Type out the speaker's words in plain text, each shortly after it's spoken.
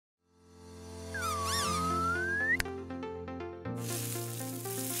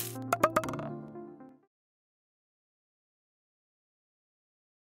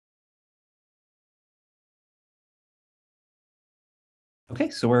Okay,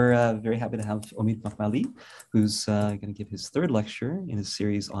 so we're very happy to have Omid Makhmali, who's going to give his third lecture in his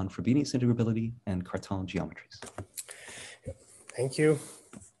series on Frobenius integrability and Cartan geometries. Thank you.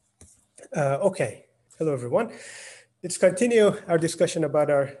 Okay, hello everyone. Let's continue our discussion about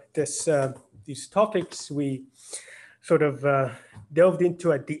these topics we sort of delved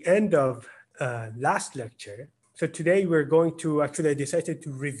into at the end of last lecture. So today we're going to actually, I decided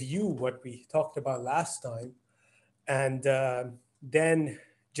to review what we talked about last time and then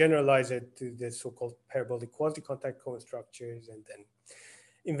generalize it to the so-called parabolic quasi-contact cone structures and then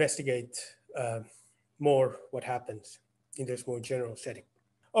investigate more what happens in this more general setting.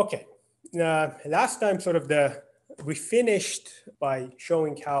 Okay, last time we finished by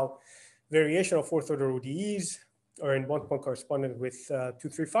showing how variation of fourth order ODEs are in one point correspondent with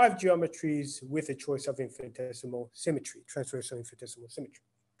 235 geometries with a choice of infinitesimal symmetry, transversal infinitesimal symmetry.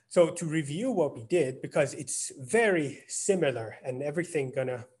 So to review what we did, because it's very similar and everything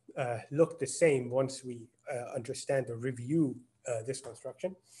gonna look the same once we understand or review this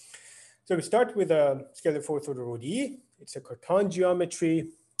construction. So we start with a scalar fourth order ODE. It's a Cartan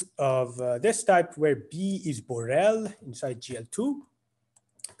geometry of this type where B is Borel inside GL2.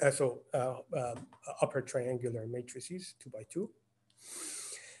 Upper triangular matrices 2 by 2.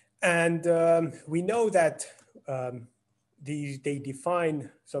 And we know that they define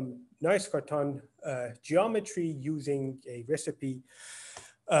some nice Cartan geometry using a recipe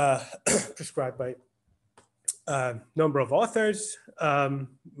prescribed by a number of authors.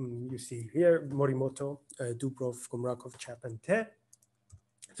 You see here, Morimoto, Dubrov, Gomrakov, Chapman, Te.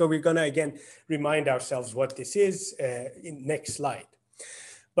 So we're gonna again remind ourselves what this is in next slide.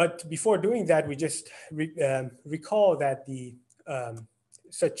 But before doing that, we just recall that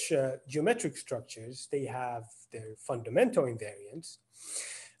such geometric structures, they have their fundamental invariants,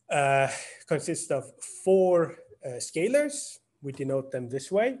 consist of 4 scalars. We denote them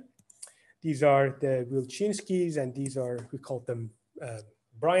this way. These are the Wilczynskis, and these are, we call them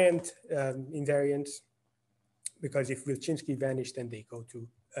Bryant invariants, because if Wilczynski vanish, then they go to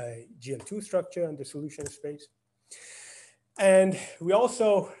GL2 structure and the solution space. And we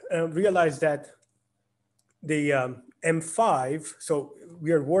also realized that the M5, so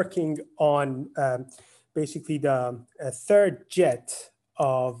we are working on basically the third jet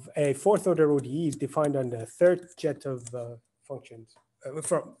of a fourth order ODE is defined on the third jet of functions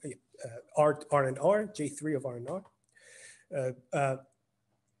from R and R, J3 of R and R.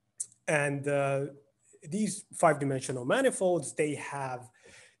 These 5-dimensional manifolds,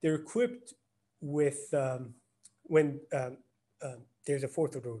 they're equipped with, when there's a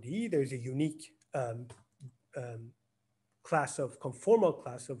fourth order ODE, there's a unique conformal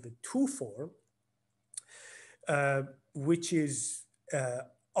class of the 2 form, which is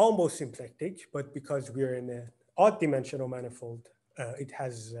almost symplectic, but because we're in an odd dimensional manifold, it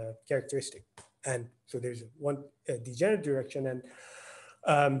has characteristic. And so there's one degenerate direction, and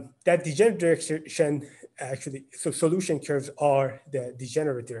that degenerate direction actually, so solution curves are the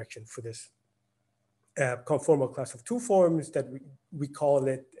degenerate direction for this conformal class of 2 forms that we call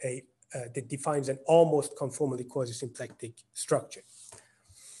it that defines an almost conformally quasi-symplectic structure.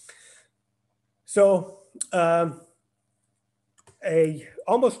 So a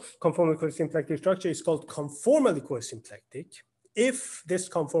almost conformally quasi-symplectic structure is called conformally quasi-symplectic if this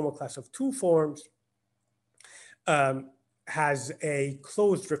conformal class of 2 forms has a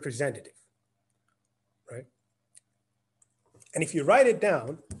closed representative, right? And if you write it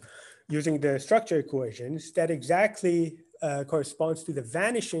down using the structure equations, that exactly corresponds to the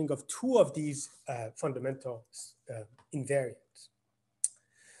vanishing of 2 of these fundamental invariants.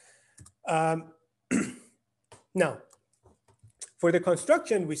 Now, for the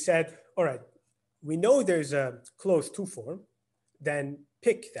construction, we said, all right, we know there's a closed 2 form, then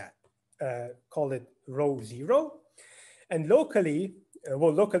pick that, call it rho 0. And locally,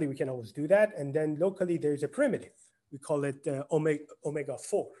 locally we can always do that. And then locally there's a primitive. We call it omega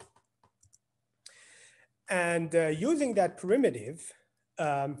 4. And using that primitive,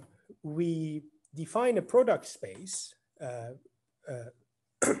 we define a product space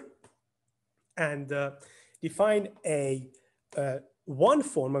and define a one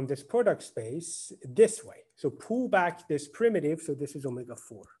form on this product space this way. So pull back this primitive, so this is omega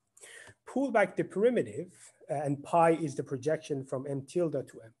 4. Pull back the primitive, and pi is the projection from m tilde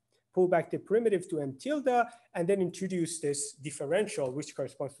to m. Pull back the primitive to m tilde, and then introduce this differential, which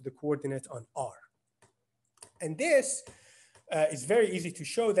corresponds to the coordinate on R. And this is very easy to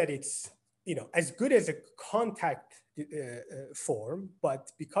show that it's as good as a contact form,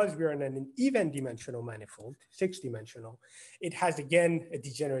 but because we're in an even dimensional manifold, 6-dimensional, it has again a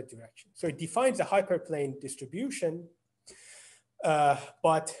degenerate direction. So it defines a hyperplane distribution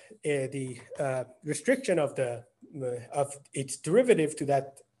but the restriction of its derivative to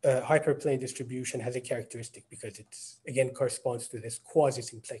that hyperplane distribution has a characteristic because it's again corresponds to this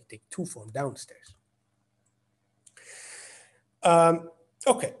quasi-symplectic two-form downstairs.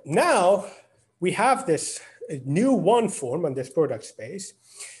 Okay, now we have this new one form on this product space.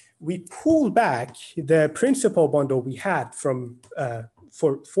 We pull back the principal bundle we had from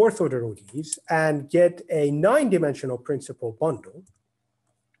for fourth order ODEs and get a 9-dimensional principal bundle.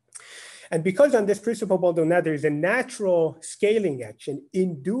 And because on this principal bundle now there is a natural scaling action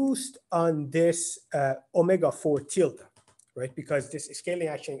induced on this omega 4 tilde, right? Because this scaling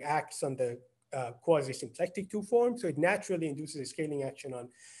action acts on the quasi-symplectic two form, so it naturally induces a scaling action on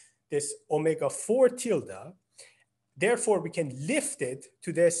this omega 4 tilde. Therefore, we can lift it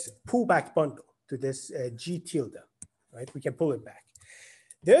to this pullback bundle, to this G tilde, right? We can pull it back.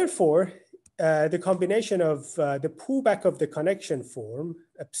 Therefore, the combination of the pullback of the connection form,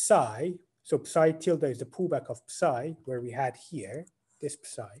 psi, so psi tilde is the pullback of psi, where we had here, this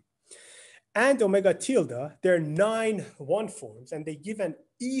psi, and omega tilde, there are 9 one forms, and they give an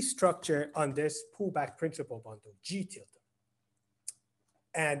E structure on this pullback principal bundle, G tilde.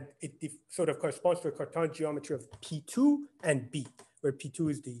 And it sort of corresponds to a Cartan geometry of P2 and B, where P2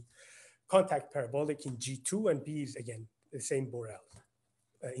 is the contact parabolic in G2, and B is, again, the same Borel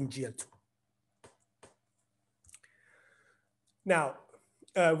in GL2. Now,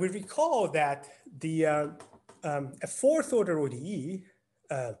 we recall that a fourth order ODE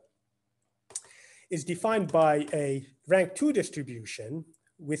is defined by a rank 2 distribution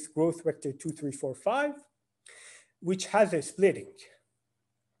with growth vector 2, 3, 4, 5, which has a splitting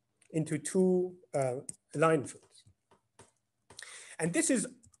into 2 line fields. And this is,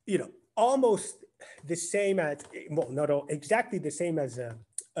 almost the same as, well, not all, exactly the same as a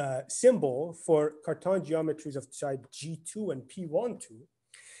symbol for Cartan geometries of type G2 and P12,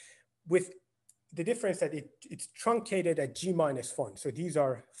 with the difference that it's truncated at G-1. So these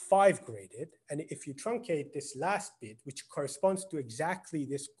are 5 graded. And if you truncate this last bit, which corresponds to exactly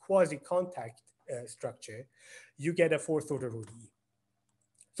this quasi-contact structure, you get a fourth order ODE.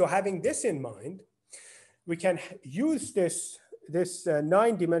 So having this in mind, we can use this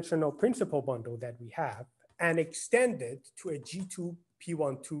 9-dimensional principal bundle that we have and extend it to a G2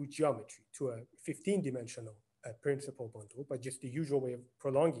 P12 geometry, to a 15-dimensional principal bundle, but just the usual way of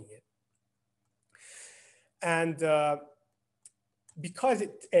prolonging it. And because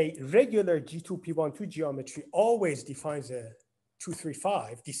it's a regular G2 P12 geometry always defines a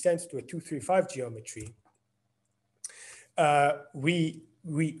 235, descends to a 235 geometry, we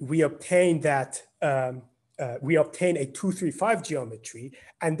obtain that we obtain a 235 geometry,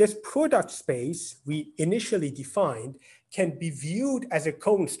 and this product space we initially defined can be viewed as a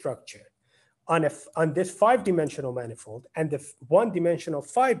cone structure on this 5-dimensional manifold, and the 1-dimensional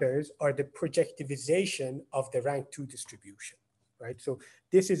fibers are the projectivization of the rank 2 distribution, right? So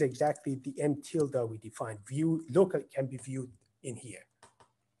this is exactly the M tilde we defined. View local can be viewed in here.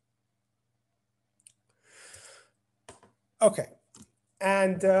 Okay,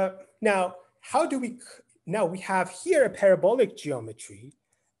 and now we have here a parabolic geometry,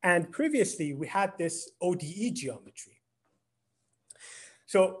 and previously we had this ODE geometry.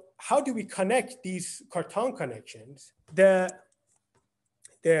 So how do we connect these Cartan connections?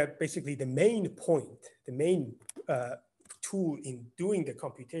 Basically the main point, the main tool in doing the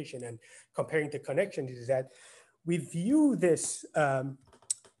computation and comparing the connections is that we view this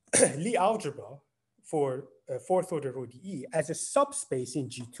Lie algebra for fourth order ODE as a subspace in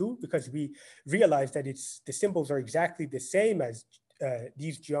G2, because we realize that the symbols are exactly the same as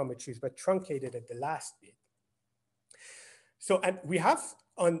these geometries, but truncated at the last bit. So, and we have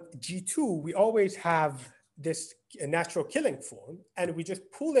on G2, we always have this natural killing form, and we just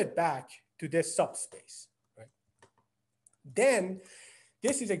pull it back to this subspace, right? Then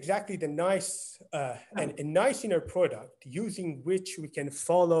this is exactly the nice, a nice inner product using which we can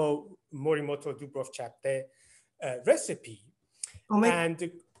follow Morimoto-Dubrow-Chapde recipe. Oh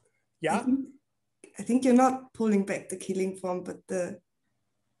and yeah, I think you're not pulling back the killing form, but the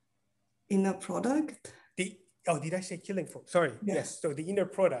inner product. Oh, did I say killing form? Sorry. Yeah. Yes. So the inner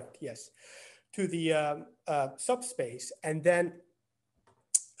product, yes, to the subspace, and then,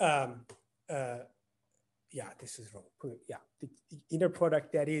 yeah, this is wrong. Yeah, the inner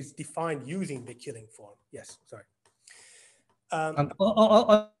product that is defined using the killing form. Yes. Sorry. Can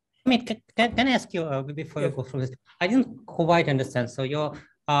I ask you before you go through this? I didn't quite understand. So your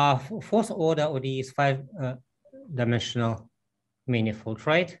fourth order ODE is 5-dimensional manifold,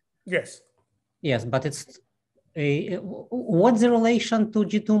 right? Yes. Yes, but it's what's the relation to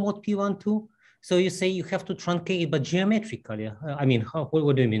G2 mod P12? So you say you have to truncate, but geometrically, I mean,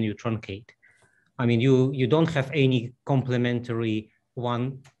 what do you mean you truncate? I mean, you don't have any complementary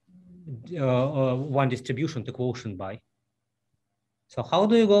one distribution to quotient by. So how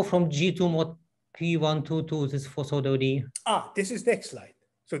do you go from G2 mod P12 to this fourth order ODE? This is next slide.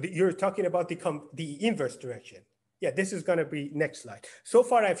 So you're talking about the inverse direction. Yeah, this is going to be next slide. So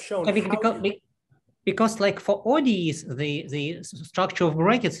far, I've shown because like for ODEs, the structure of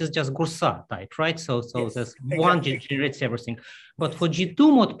brackets is just Gaussian type, right? So yes, there's exactly. one generates everything. But for G2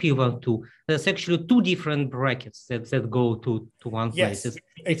 mod P12, there's actually two different brackets that go to one place.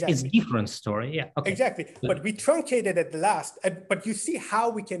 It's different story. Yeah. Okay. Exactly. But we truncated at the last. But you see how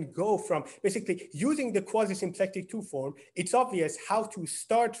we can go from basically using the quasi-symplectic two form. It's obvious how to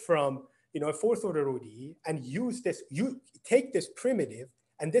start from a fourth order ODE and use this. You take this primitive.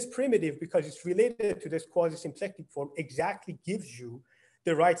 And this primitive, because it's related to this quasi-symplectic form, exactly gives you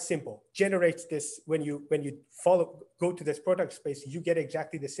the right symbol, generates this when you go to this product space, you get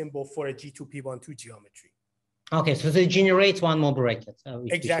exactly the symbol for a G2P12 geometry. Okay, so it generates one more bracket.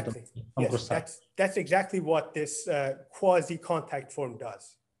 Exactly. Yes, that's exactly what this quasi-contact form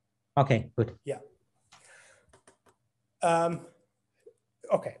does. Okay, good. Yeah.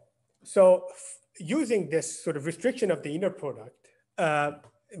 Okay, so using this sort of restriction of the inner product,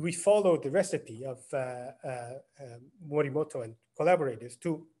 we follow the recipe of Morimoto and collaborators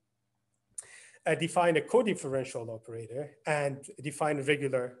to define a co-differential operator and define a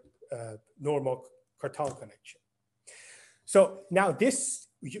regular normal Cartan connection. So now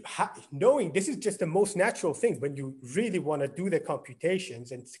knowing this is just the most natural thing when you really want to do the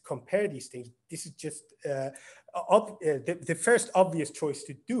computations and compare these things, this is just the first obvious choice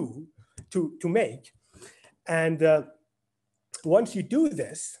to make. And once you do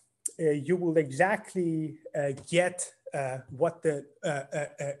this, you will exactly get what the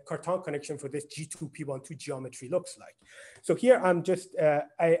Cartan connection for this G2P12 geometry looks like. So here I'm just,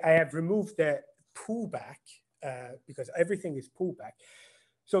 I have removed the pullback because everything is pullback.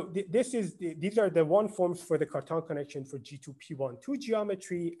 So these are the one forms for the Cartan connection for G2P12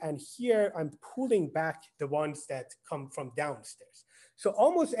 geometry. And here I'm pulling back the ones that come from downstairs. So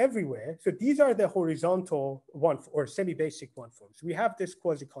almost everywhere, so these are the horizontal one or semi-basic one forms. We have this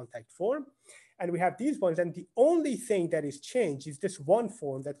quasi-contact form and we have these ones. And the only thing that is changed is this one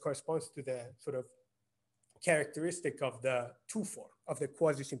form that corresponds to the sort of characteristic of the two form, of the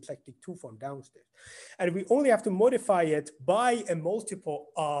quasi-symplectic two form downstairs. And we only have to modify it by a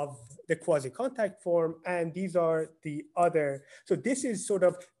multiple of the quasi-contact form. And these are the other. So this is sort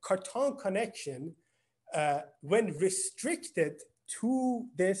of Cartan connection when restricted to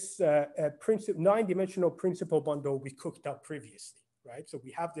this 9-dimensional principal bundle we cooked up previously, right? So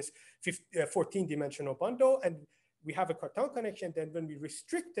we have this 14-dimensional bundle and we have a Cartan connection. Then when we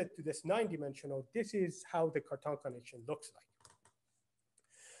restrict it to this 9-dimensional, this is how the Cartan connection looks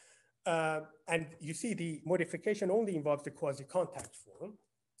like. And you see the modification only involves the quasi-contact form.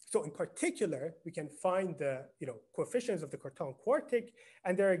 So in particular, we can find the coefficients of the Cartan quartic,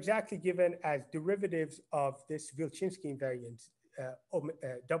 and they're exactly given as derivatives of this Wilczynski invariant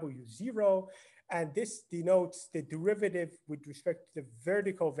W0. And this denotes the derivative with respect to the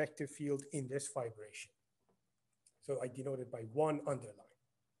vertical vector field in this fibration. So I denote it by one underline,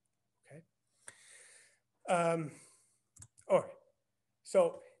 okay? All right,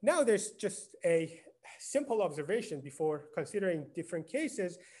 so now there's just a simple observation before considering different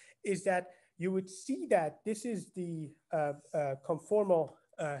cases is that you would see that this is the conformal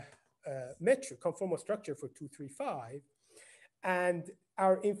metric, conformal structure for 235. And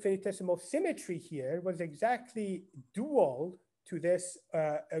our infinitesimal symmetry here was exactly dual to this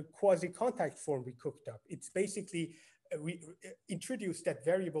quasi-contact form we cooked up. It's basically, we introduced that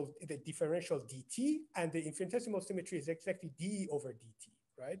variable, the differential dt, and the infinitesimal symmetry is exactly d over dt,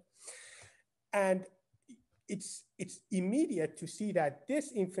 right? And it's immediate to see that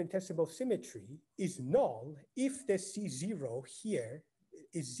this infinitesimal symmetry is null if the C0 here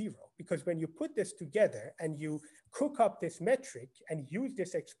is 0, because when you put this together and you cook up this metric and use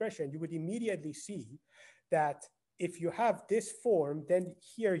this expression, you would immediately see that if you have this form, then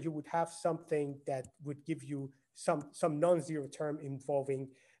here you would have something that would give you some non-zero term involving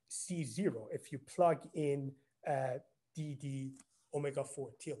C0 if you plug in dd omega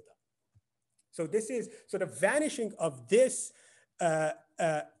 4 tilde. So this is sort of vanishing of this scalar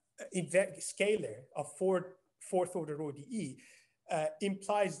of fourth order ODE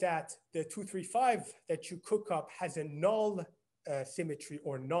implies that the 235 that you cook up has a null symmetry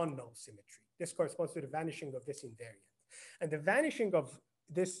or non-null symmetry. This corresponds to the vanishing of this invariant. And the vanishing of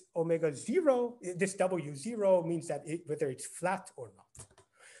this omega 0, this W0 means that whether it's flat or not.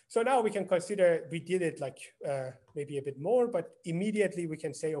 So now we can consider, we did it like maybe a bit more, but immediately we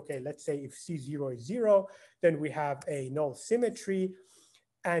can say, okay, let's say if C0 is 0, then we have a null symmetry.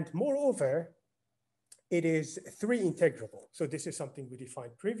 And moreover, it is 3 integrable. So this is something we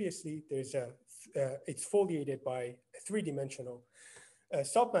defined previously. There's it's foliated by 3-dimensional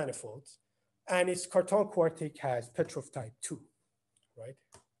sub-manifolds, and its Cartan quartic has Petrov type 2, right?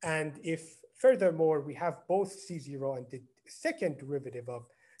 And if furthermore, we have both C0 and the second derivative of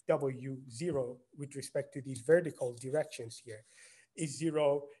W0 with respect to these vertical directions here is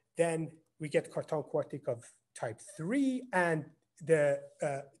 0, then we get Cartan quartic of type 3, and the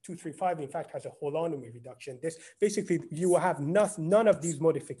 235 in fact has a holonomy reduction. This basically, you have none of these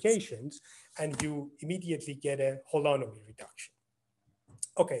modifications and you immediately get a holonomy reduction.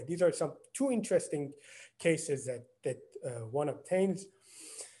 Okay, these are some 2 interesting cases that one obtains.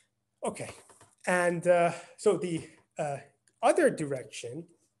 Okay, and so the other direction.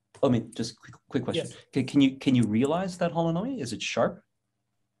 I mean, just quick question. Yes. Can you realize that holonomy? Is it sharp?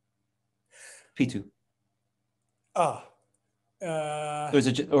 P2. Or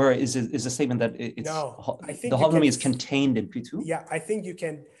is the statement that it's no? I think the holonomy is contained in P2? Yeah, I think you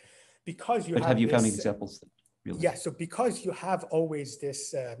can, because you. But have you found examples that realize? Yeah, so because you have always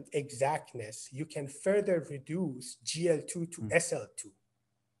this exactness, you can further reduce GL2 to SL2.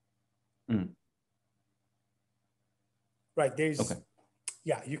 Right, there's, okay.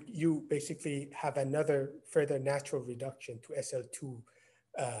 Yeah, you basically have another further natural reduction to SL2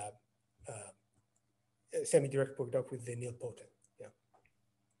 semi-direct product with the nilpotent. Yeah.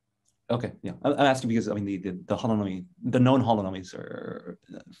 Okay, yeah, I'm asking because I mean the holonomy, the known holonomies are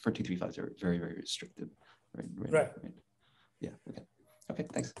for 235s are very, very restricted. Right. Yeah. Okay. Okay.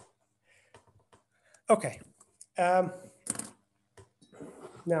 Thanks. Okay.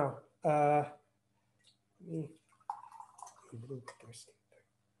 Now,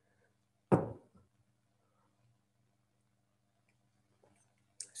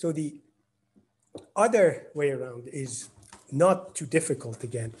 so the other way around is not too difficult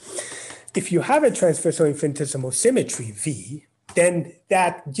again. If you have a transversal infinitesimal symmetry V, then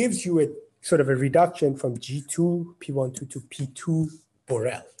that gives you a sort of a reduction from G2 P12 to P2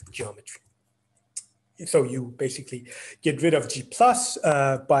 Borel geometry. So you basically get rid of G plus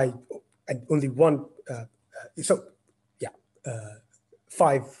by only one.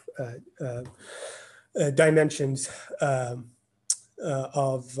 Five dimensions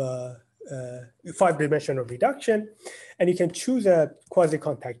of 5-dimensional reduction, and you can choose a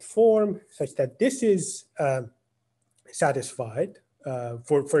quasi-contact form such that this is satisfied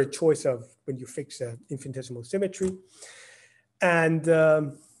for a choice of when you fix an infinitesimal symmetry. And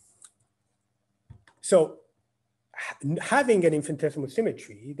so having an infinitesimal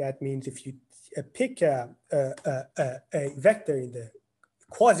symmetry, that means if you pick a vector in the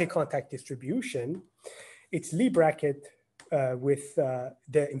quasi-contact distribution, its Lie bracket with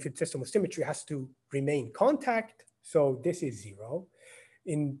the infinitesimal symmetry has to remain contact. So this is 0.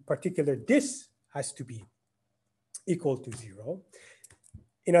 In particular, this has to be equal to 0.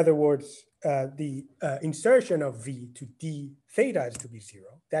 In other words, the insertion of V to d theta has to be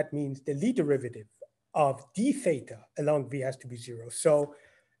 0. That means the Lie derivative of d theta along V has to be 0. So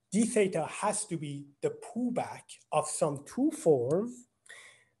d theta has to be the pullback of some 2 form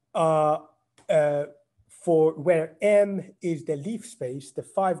for where M is the leaf space, the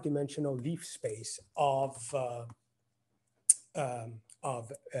 5-dimensional leaf space of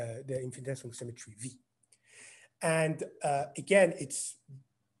the infinitesimal symmetry V. And again, it's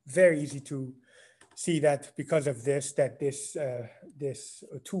very easy to see that because of this, that this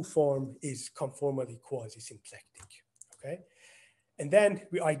 2 form is conformally quasi-symplectic, okay? And then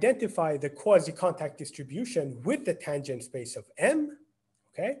we identify the quasi-contact distribution with the tangent space of M,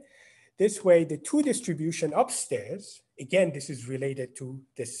 okay? This way, the 2 distribution upstairs, again, this is related to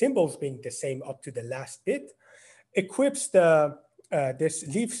the symbols being the same up to the last bit, equips this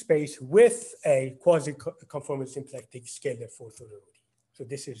leaf space with a quasi-conformal symplectic scalar 4th order ODE. So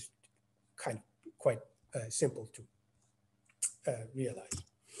this is kind of quite simple to realize.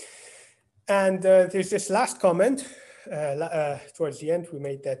 And there's this last comment towards the end we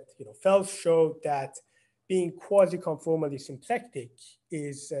made that, Fels showed that being quasi-conformally symplectic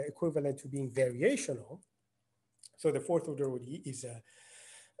is equivalent to being variational. So the 4th order ODE is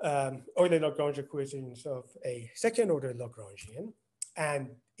Euler-Lagrange equations of a 2nd order Lagrangian.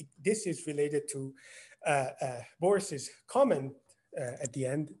 And this is related to Boris's comment at the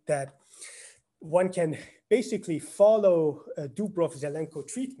end that one can basically follow Dubrov-Zelenko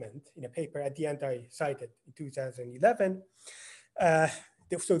treatment in a paper at the end I cited in 2011.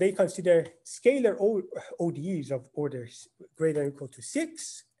 So they consider scalar ODEs of orders greater than or equal to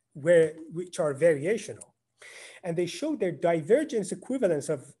 6 which are variational. And they show their divergence equivalence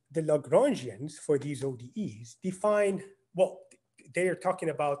of the Lagrangians for these ODEs define, well, they are talking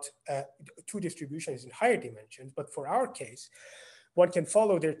about two distributions in higher dimensions, but for our case, one can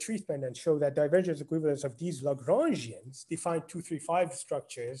follow their treatment and show that divergence equivalence of these Lagrangians define 2, 3, 5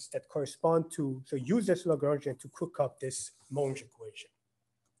 structures that correspond to, so use this Lagrangian to cook up this Monge equation.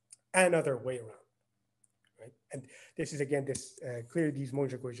 Another way around, right? And this is again, clearly these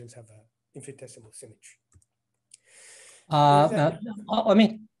Monge equations have an infinitesimal symmetry. I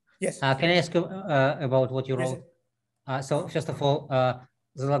mean, yes. Can I ask you about what you wrote? So first of all,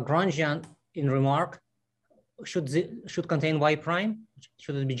 the Lagrangian in remark should contain y prime.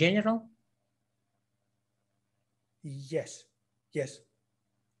 Should it be general? Yes. Yes.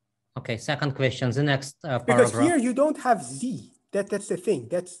 Okay. Second question. The next paragraph. Because here you don't have z. That's the thing.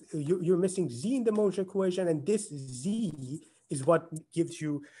 That's you're missing z in the Monge equation, and this z is what gives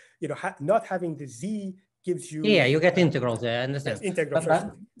you, not having the z gives you. Yeah, you get integrals there. I understand. Yes,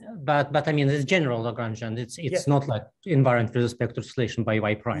 integral but I mean, it's general Lagrangian. It's not like invariant with respect to translation by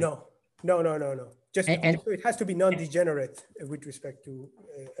y prime. No. Just it has to be non-degenerate with respect to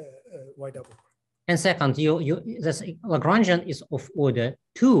y double. And second, this Lagrangian is of order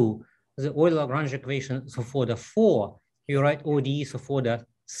 2. The Euler-Lagrange equation is of order 4. You write ODEs of order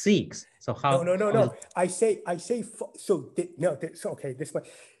 6. So how? No. I say so. Okay. This one.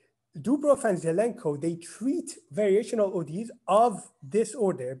 Dubrov and Zelenko, they treat variational ODEs of this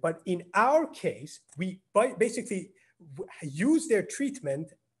order, but in our case, we basically use their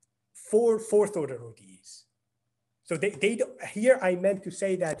treatment for fourth order ODEs. So they don't, here I meant to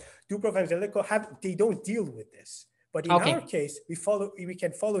say that Dubrov and Zelenko they don't deal with this, but in our case, we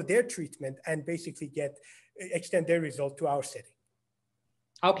can follow their treatment and basically extend their result to our setting.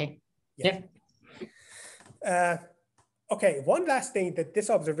 Okay. Yeah. Okay, one last thing that this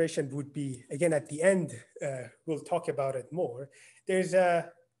observation would be, again, at the end, we'll talk about it more. There's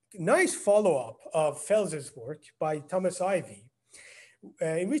a nice follow-up of Fels's work by Thomas Ivey,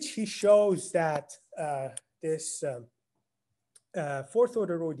 in which he shows that this fourth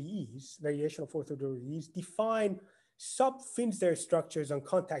order ODEs, variational fourth order ODEs, define sub-Finsler structures on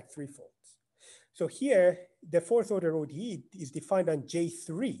contact threefolds. So here, the fourth order ODE is defined on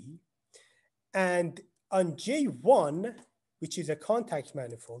J3, and on J1, which is a contact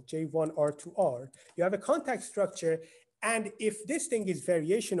manifold, J1 R2R, you have a contact structure. And if this thing is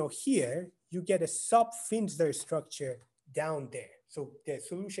variational here, you get a sub-Finsler structure down there. So the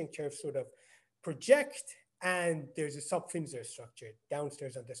solution curves sort of project, and there's a sub-Finsler structure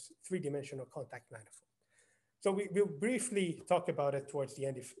downstairs on this three-dimensional contact manifold. So we'll briefly talk about it towards the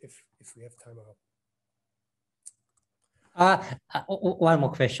end if we have time. One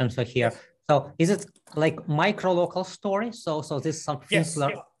more question here. Yes. So is it like micro-local story? So this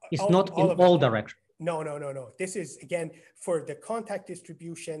sub-Finsler is not in all directions? No. This is, again, for the contact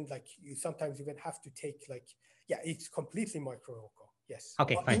distribution, like you sometimes even have to take it's completely micro-local. Yes.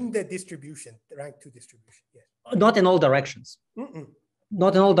 Okay, fine. In the distribution, the rank 2 distribution, yes. Not in all directions.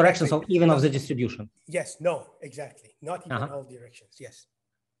 Not in all directions, exactly. So even of the distribution. Yes, no, exactly. Not even all directions, yes.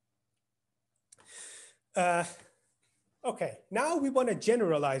 Okay, now we want to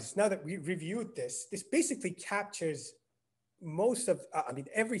generalize. Now that we reviewed this basically captures most of,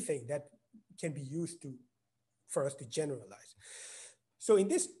 everything that can be used for us to generalize. So in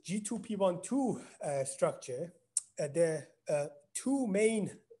this G2P12 structure, the two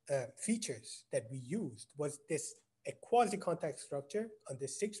main features that we used was a quasi-contact structure on the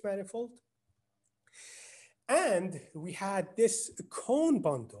 6 manifold. And we had this cone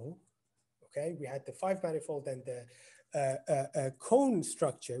bundle, okay? We had the 5 manifold and the cone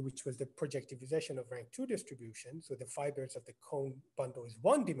structure, which was the projectivization of rank 2 distribution. So the fibers of the cone bundle is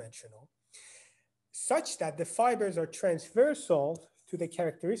one-dimensional, such that the fibers are transversal to the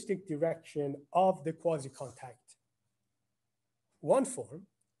characteristic direction of the quasi-contact 1 form,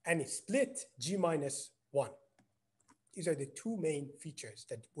 and it's split G-1. These are the two main features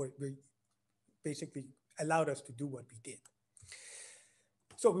that were basically allowed us to do what we did.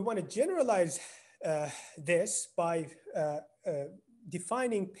 So we want to generalize this by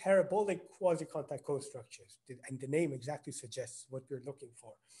defining parabolic quasi-contact cone structures, and the name exactly suggests what we're looking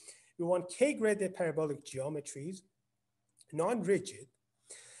for. We want K-graded parabolic geometries, non-rigid,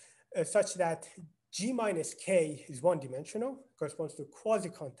 such that G minus K is one-dimensional, corresponds to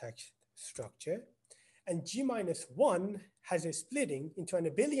quasi-contact structure, and G minus 1 has a splitting into an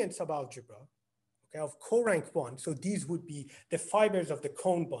abelian subalgebra, okay, of co-rank 1. So these would be the fibers of the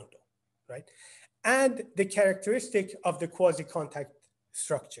cone bundle, right? And the characteristic of the quasi-contact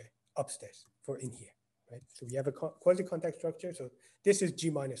structure upstairs for in here, right? So we have a quasi-contact structure. So this is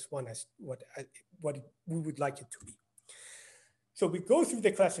G-1 as what we would like it to be. So we go through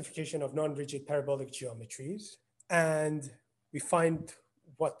the classification of non-rigid parabolic geometries, and we find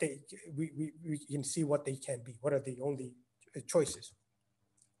what we can see what they can be. What are the only choices?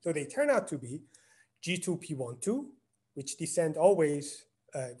 So they turn out to be G2 P12, which descend always,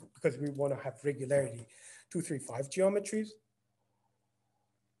 because we want to have regularity, 2, 3, 5 geometries.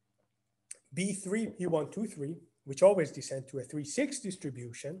 B3 P123, which always descend to a 3, 6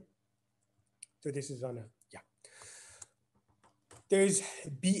 distribution. So this is on a, yeah. There's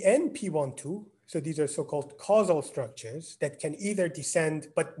BN P12. So these are so-called causal structures that can either descend,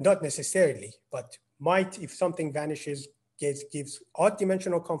 but not necessarily, but might, if something vanishes, gives odd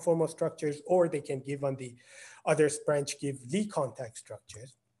dimensional conformal structures, or they can give on the other branch, give Lie contact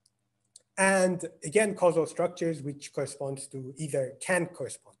structures. And again, causal structures, which corresponds to either can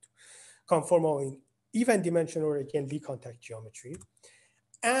correspond to conformal in even dimensional or again Lie contact geometry,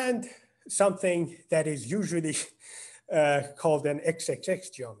 and something that is usually called an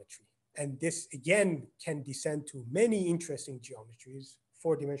XXX geometry. And this again can descend to many interesting geometries: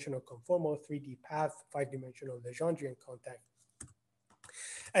 4-dimensional conformal, 3D path, 5-dimensional Legendrian contact.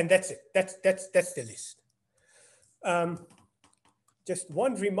 And that's it. That's the list. Just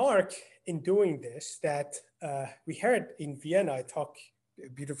one remark in doing this, that we heard in Vienna a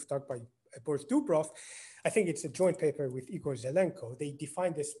beautiful talk by Boris Dubrov. I think it's a joint paper with Igor Zelenko. They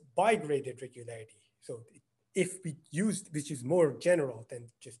define this bi-graded regularity. So if we use, which is more general than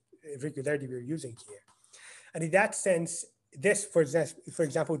just regularity we're using here. And in that sense, this, for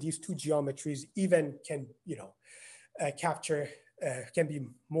example, these two geometries even can, capture, can be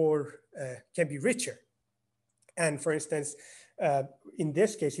more, can be richer. And for instance, in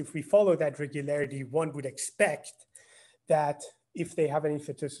this case, if we follow that regularity, one would expect that if they have an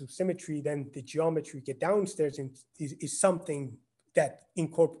infinitesimal symmetry, then the geometry we get downstairs is something that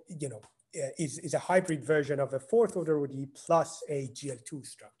is a hybrid version of a 4th order ODE plus a GL2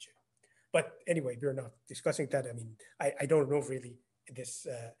 structure. But anyway, we're not discussing that. I mean, I don't know really this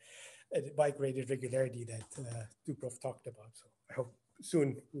bi-graded regularity that Dubrov talked about. So I hope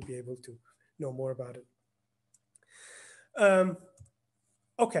soon we'll be able to know more about it.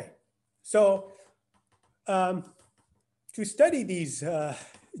 Okay, so to study these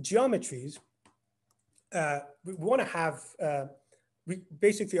geometries, we want to have, we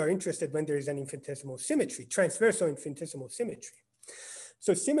basically are interested when there is an infinitesimal symmetry, transversal infinitesimal symmetry.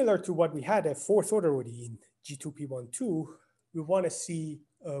 So similar to what we had a 4th order ODE in G2P12, we want to see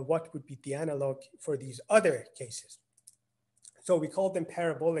what would be the analog for these other cases. So we call them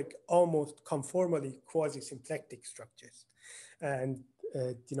parabolic, almost conformally quasi-symplectic structures, and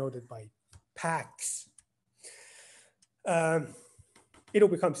denoted by PACs. It'll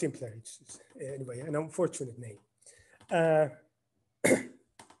become simpler. It's anyway, an unfortunate name.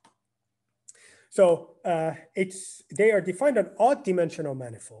 So they are defined on odd dimensional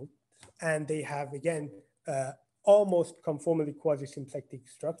manifold, and they have, again, almost conformally quasi-symplectic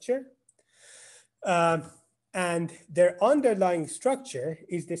structure. And their underlying structure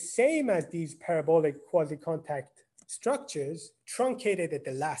is the same as these parabolic quasi-contact structures, truncated at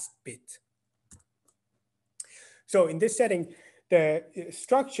the last bit. So in this setting, the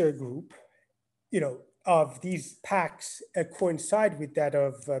structure group, of these PACs coincide with that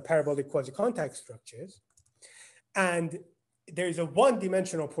of parabolic quasi-contact structures. And there's a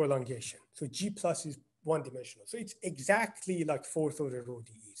 1-dimensional prolongation. So G plus is 1-dimensional. So it's exactly like 4th order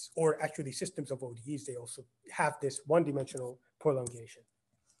ODEs, or actually systems of ODEs. They also have this 1-dimensional prolongation.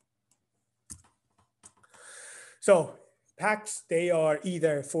 So PACs, they are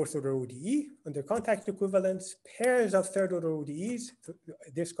either 4th order ODE under contact equivalence, pairs of 3rd order ODEs.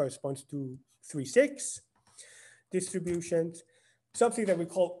 This corresponds to 3-6 distributions, something that we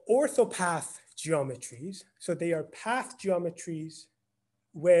call orthopath geometries. So they are path geometries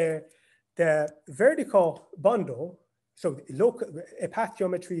where the vertical bundle, so a path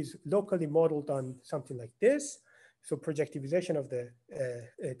geometry is locally modeled on something like this. So projectivization of the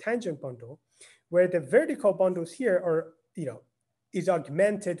tangent bundle, where the vertical bundles here are, is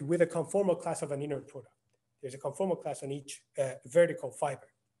augmented with a conformal class of an inner product. There's a conformal class on each vertical fiber.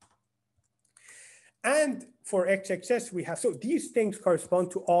 And for XXS, we have, so these things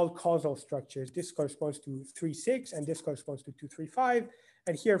correspond to all causal structures. This corresponds to 3-6, and this corresponds to 2-3-5.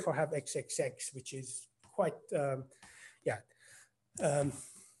 And here for have XXX, which is quite,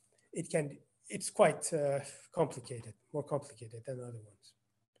 it's quite complicated, more complicated than other ones.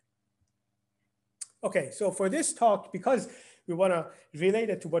 Okay, so for this talk, because we want to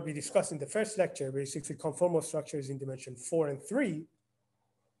relate it to what we discussed in the first lecture, basically conformal structures in dimension 4 and 3,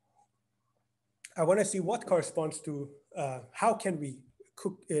 I want to see what corresponds to, how can we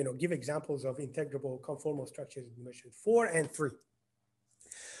give examples of integrable conformal structures in dimension 4 and 3.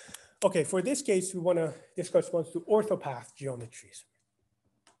 Okay, for this case, this corresponds to orthopath geometries.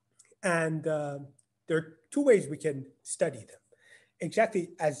 And there are two ways we can study them. Exactly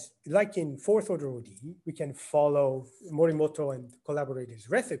as like in fourth order ODE, we can follow Morimoto and collaborators'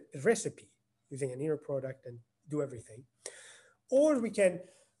 recipe using an inner product and do everything. Or we can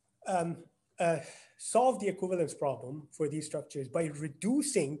solve the equivalence problem for these structures by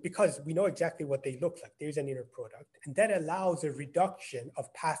reducing, because we know exactly what they look like. There's an inner product, and that allows a reduction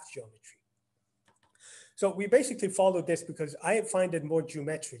of path geometry. So we basically followed this because I find it more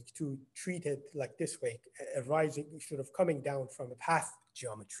geometric to treat it like this way, arising, sort of coming down from a path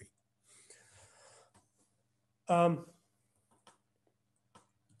geometry.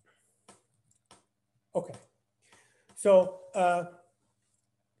 Okay, so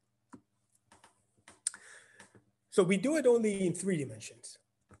so we do it only in 3 dimensions.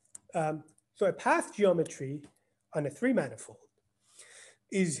 So a path geometry on a 3 manifold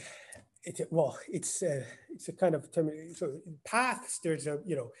is, it's a kind of term. So paths, there's a,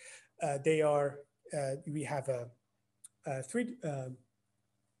 they are, we have a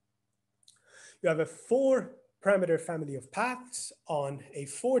you have a 4 parameter family of paths on a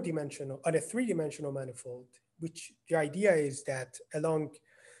 3-dimensional manifold, which the idea is that along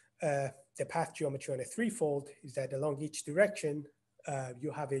the path geometry on a 3-fold is that along each direction,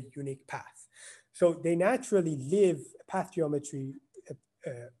 you have a unique path. So they naturally live, path geometry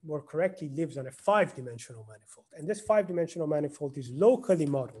more correctly lives on a 5-dimensional manifold. And this 5-dimensional manifold is locally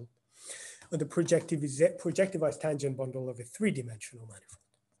modeled on the projectivized tangent bundle of a 3-dimensional manifold.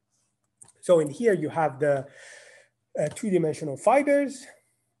 So in here you have the 2-dimensional fibers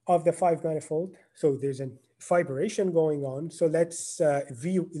of the 5 manifold. So there's a fiberation going on. So let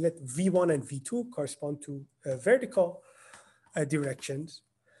V1 and V2 correspond to vertical directions.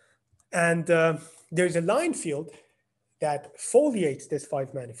 And there's a line field that foliates this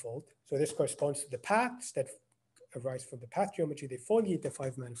 5 manifold. So this corresponds to the paths that arise from the path geometry. They foliate the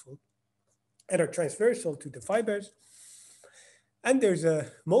 5 manifold and are transversal to the fibers. And there's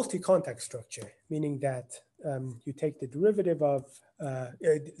a multi-contact structure, meaning that you take the derivative of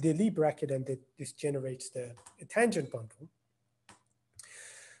the Lie bracket, and this generates the tangent bundle.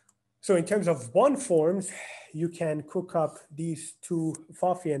 So in terms of bond forms, you can cook up these 2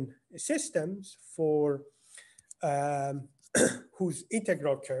 Pfaffian systems for whose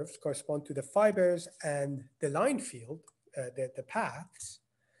integral curves correspond to the fibers and the line field, the paths,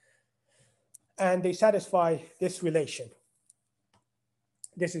 and they satisfy this relation.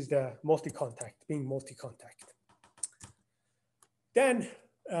 This is the multi-contact, being multi-contact. Then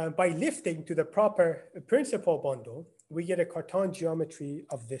by lifting to the proper principal bundle, we get a Cartan geometry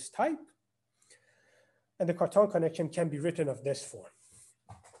of this type. And the Cartan connection can be written of this form.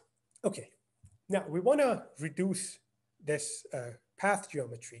 Okay, now we want to reduce this path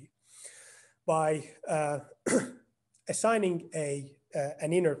geometry by assigning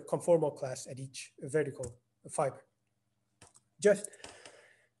an inner conformal class at each vertical fiber. Just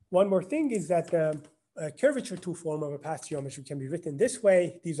one more thing is that the curvature 2 form of a path geometry can be written this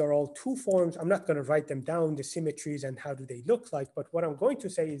way. These are all 2 forms. I'm not going to write them down, the symmetries and how do they look like. But what I'm going to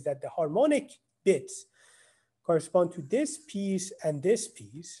say is that the harmonic bits correspond to this piece and this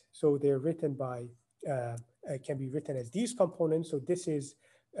piece. So they're written by, can be written as these components. So this is,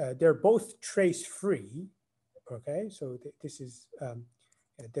 they're both trace-free. Okay, so this is,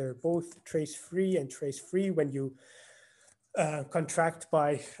 they're both trace-free and trace-free when you contract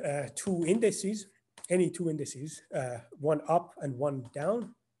by 2 indices, any 2 indices, one up and one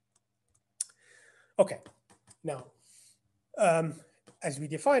down. Okay, now, as we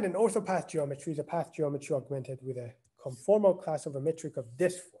define an orthopath geometry is a path geometry augmented with a conformal class of a metric of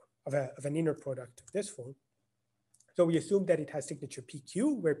this form, of an inner product of this form. So we assume that it has signature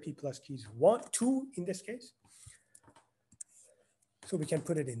PQ, where P plus Q is 2 in this case. So we can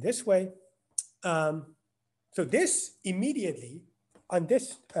put it in this way. So this immediately on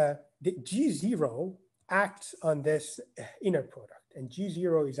this, the G0 acts on this inner product, and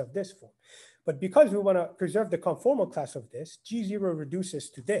G0 is of this form. But because we want to preserve the conformal class of this, G0 reduces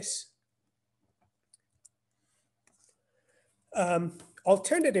to this.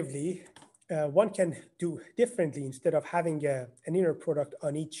 Alternatively, one can do differently. Instead of having an inner product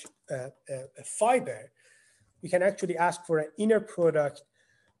on each fiber, we can actually ask for an inner product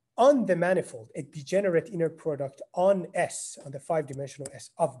on the manifold, a degenerate inner product on S, on the 5-dimensional S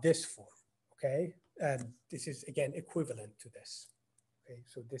of this form, okay? And this is, again, equivalent to this, okay?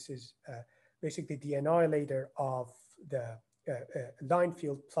 So this is basically the annihilator of the line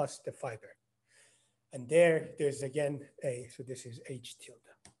field plus the fiber. And there's again so this is H tilde.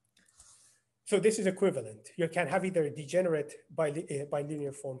 So this is equivalent. You can have either a degenerate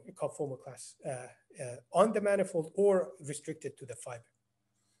bilinear form, conformal class on the manifold or restricted to the fiber.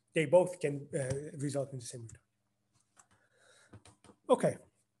 They both can result in the same reduction. Okay.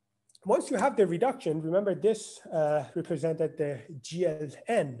 Once you have the reduction, remember this represented the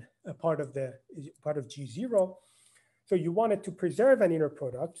GLN part of G0. So you wanted to preserve an inner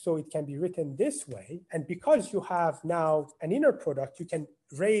product, so it can be written this way. And because you have now an inner product, you can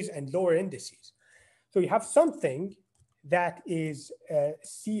raise and lower indices. So you have something that is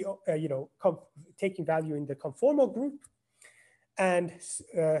taking value in the conformal group. And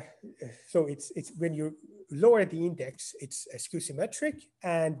so it's when you lower the index, it's skew symmetric.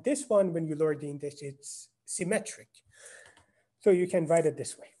 And this one, when you lower the index, it's symmetric. So you can write it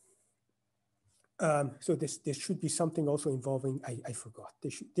this way. So this should be something also involving, I forgot.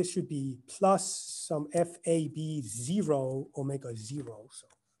 This should be plus some FAB 0 omega 0. So,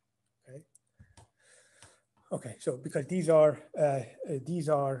 okay, so because these are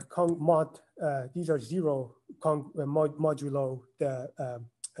zero modulo the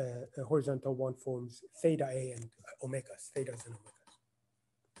horizontal one forms theta A and omegas, thetas and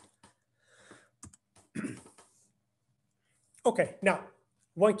omegas. Okay, now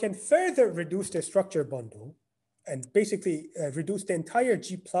one can further reduce the structure bundle and basically reduce the entire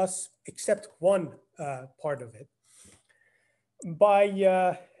G plus except one part of it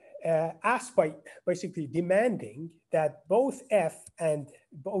by basically demanding that both F and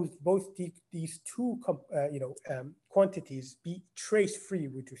these two quantities be trace free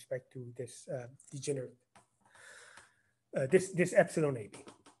with respect to this degenerate this epsilon AB.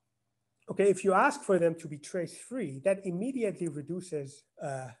 Okay, if you ask for them to be trace free, that immediately reduces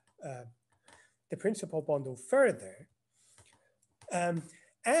the principal bundle further, and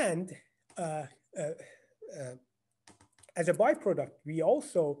as a byproduct, we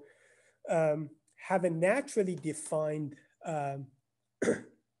also have a naturally defined a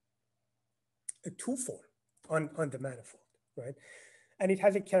two form on the manifold, right? And it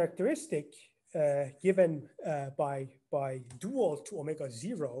has a characteristic given by dual to omega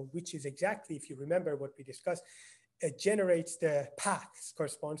 0, which is exactly, if you remember what we discussed, it generates the paths,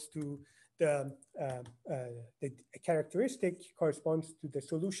 corresponds to the characteristic corresponds to the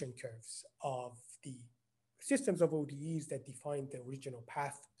solution curves of the systems of ODEs that define the original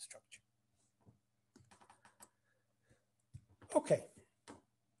path structure. Okay,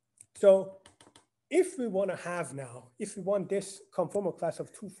 so if we want to have now, if we want this conformal class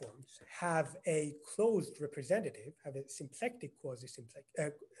of two forms, have a closed representative, have a symplectic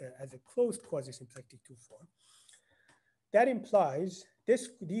quasi-symplectic, as a closed quasi-symplectic two form, that implies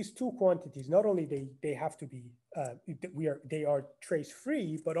these two quantities, not only they have to be, they are trace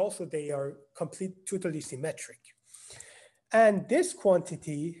free, but also they are totally symmetric. And this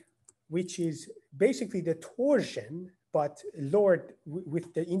quantity, which is basically the torsion, but lowered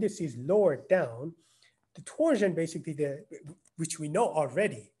with the indices lowered down, the torsion basically, which we know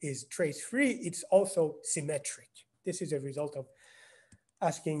already is trace free, it's also symmetric. This is a result of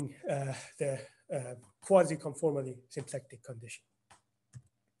asking the quasi-conformally symplectic condition.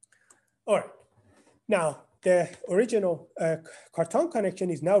 All right, now the original Cartan connection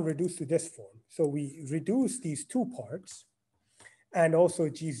is now reduced to this form. So we reduce these two parts, and also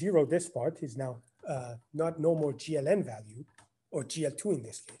G0, this part is now no more GLN value, or GL2 in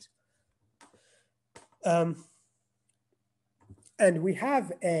this case. And we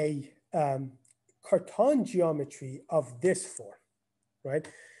have a Cartan geometry of this form, right?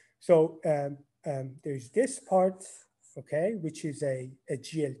 So there's this part, okay, which is a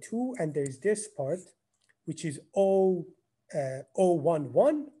GL2, and there's this part, which is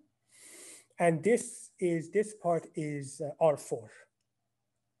O11, and this part is R4.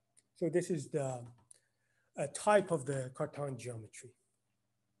 So this is the type of the Cartan geometry.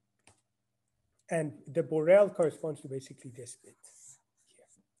 And the Borel corresponds to basically this bit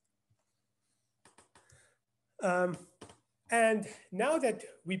here. And now that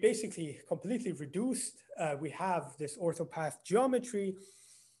we basically completely reduced, we have this orthopath geometry,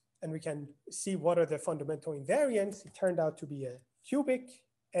 and we can see what are the fundamental invariants. It turned out to be a cubic,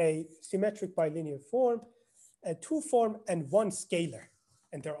 a symmetric bilinear form, a two form, and one scalar,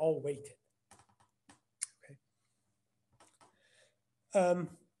 and they're all weighted. Okay.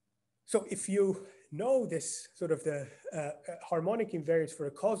 So if you know this sort of the harmonic invariance for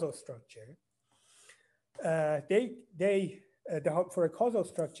a causal structure, for a causal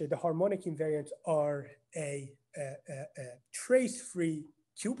structure, the harmonic invariants are a trace-free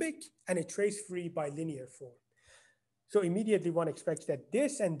cubic and a trace-free bilinear form. So immediately one expects that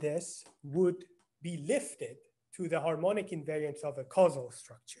this and this would be lifted to the harmonic invariance of a causal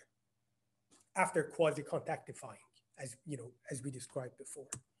structure after quasi-contactifying, as we described before.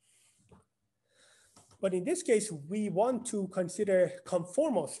 But in this case, we want to consider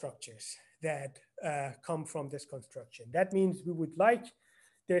conformal structures that come from this construction. That means we would like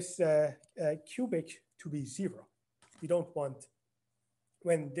this cubic to be 0. We don't want,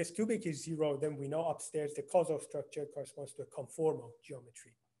 when this cubic is 0, then we know upstairs the causal structure corresponds to a conformal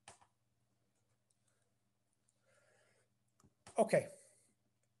geometry. Okay.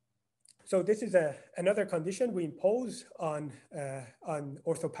 So this is another condition we impose on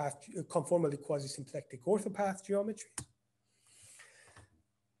orthopath, conformally quasi-symplectic orthopath geometries.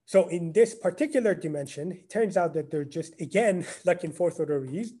 So in this particular dimension, it turns out that they're just, again, like in fourth order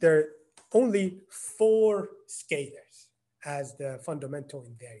ODEs, there are only 4 scalars as the fundamental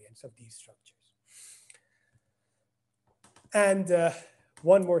invariance of these structures. And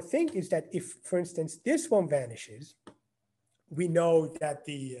one more thing is that if, for instance, this one vanishes, we know that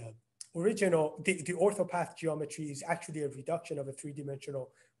the orthopath geometry is actually a reduction of a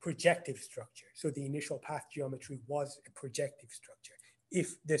 3-dimensional projective structure. So the initial path geometry was a projective structure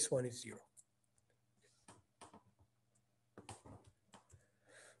if this one is 0.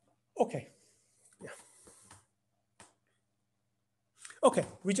 Okay. Yeah. Okay,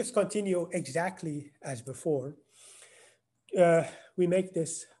 we just continue exactly as before. We make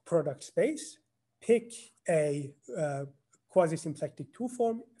this product space, pick a quasi-symplectic 2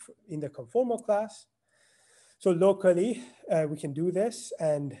 form in the conformal class. So locally, we can do this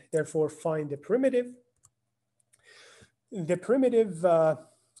and therefore find the primitive. The primitive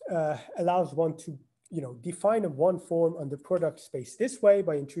allows one to define a 1 form on the product space this way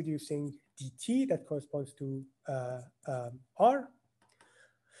by introducing dt that corresponds to R.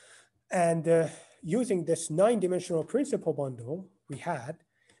 And using this 9-dimensional principal bundle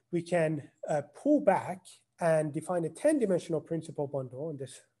we can pull back and define a 10-dimensional principal bundle in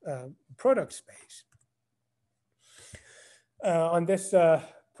this product space. On this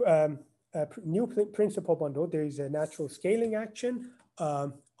new principal bundle, there is a natural scaling action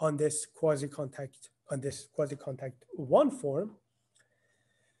on this quasi-contact 1 form.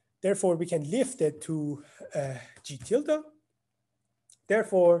 Therefore, we can lift it to G tilde.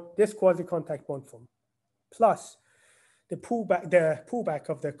 Therefore, this quasi-contact 1 form plus the pullback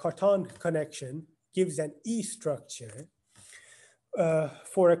of the Cartan connection gives an E structure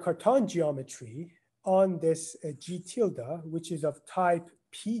for a Cartan geometry on this G tilde, which is of type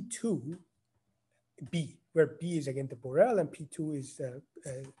P2B, where B is again the Borel and P2 is the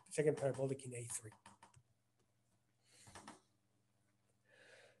second parabolic in A3.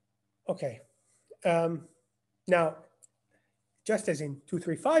 Okay. Now, just as in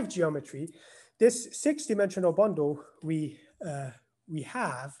 235 geometry, this 6-dimensional bundle we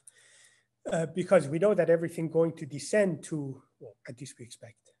have because we know that everything going to descend to, well, at least we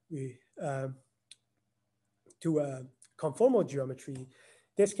expect, to a conformal geometry.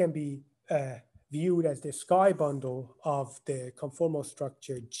 This can be viewed as the sky bundle of the conformal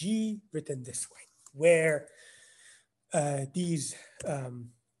structure G, written this way, where these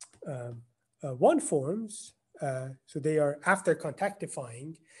 1 forms, so they are after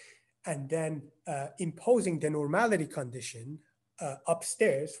contactifying and then imposing the normality condition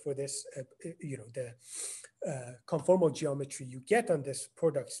upstairs for this, the conformal geometry you get on this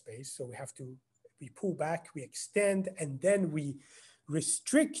product space. So we pull back, we extend, and then we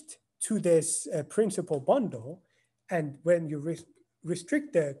restrict to this principal bundle. And when you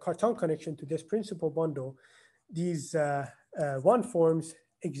restrict the Cartan connection to this principal bundle, these 1 forms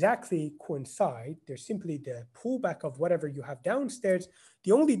exactly coincide. They're simply the pullback of whatever you have downstairs.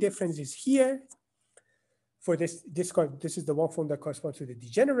 The only difference is here. For this is the 1 form that corresponds to the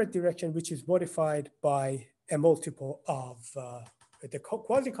degenerate direction, which is modified by a multiple of the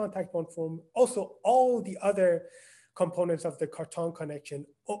quasi-contact 1 form. Also, all the other components of the Cartan connection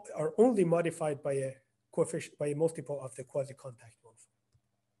are only modified by a coefficient, by a multiple of the quasi-contact 1 form.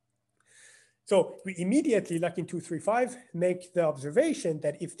 So we immediately, like in 235, make the observation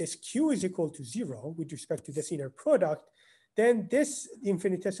that if this Q is equal to 0 with respect to this inner product, then this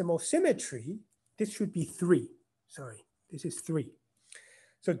infinitesimal symmetry, this should be 3. Sorry, this is 3.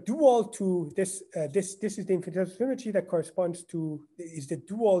 So dual to this, this is the infinitesimal symmetry that corresponds to, is the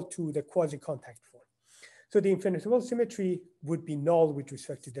dual to the quasi-contact form. So the infinitesimal symmetry would be null with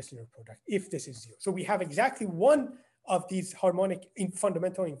respect to this inner product if this is 0. So we have exactly one of these harmonic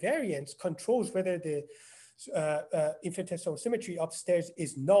fundamental invariants controls whether the infinitesimal symmetry upstairs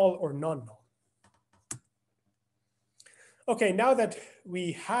is null or non-null. Okay, now that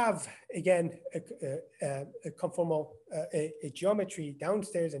we have, again, a conformal, a geometry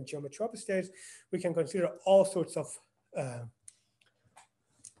downstairs and geometry upstairs, we can consider all sorts of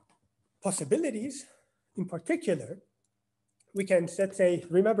possibilities. In particular, we can, let's say,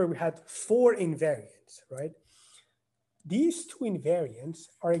 remember we had 4 invariants, right? These 2 invariants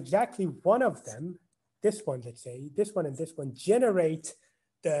are exactly one of them, this one, let's say, this one and this one generate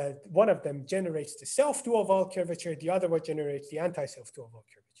one of them generates the self-dual Wall curvature, the other one generates the anti-self-dual Wall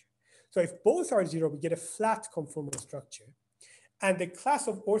curvature. So if both are 0, we get a flat conformal structure. And the class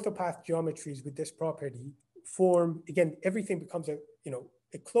of orthopath geometries with this property form, again, everything becomes a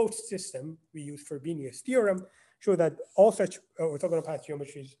closed system. We use Frobenius theorem, show that all such orthogonal path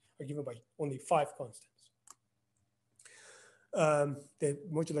geometries are given by only 5 constants. The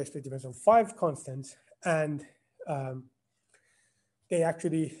modular space depends on 5 constants, and they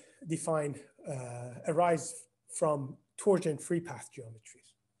actually arise from torsion-free path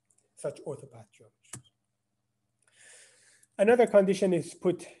geometries, such orthopath geometries. Another condition is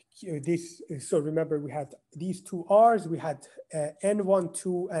put this. So remember, we had these 2 R's. We had N1,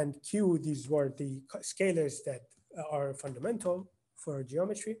 2, and Q. These were the scalars that are fundamental for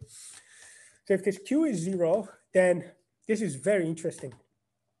geometry. So if this Q is 0, then this is very interesting,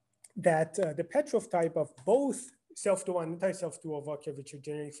 that the Petrov type of both self-dual and anti-self-dual Wall curvature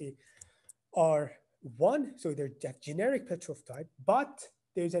generally are 1. So they're generic Petrov type, but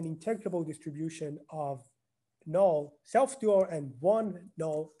there's an integrable distribution of null self-dual and 1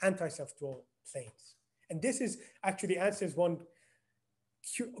 null anti-self-dual planes. And this is actually answers one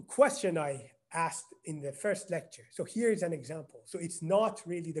question I asked in the first lecture. So here's an example. So it's not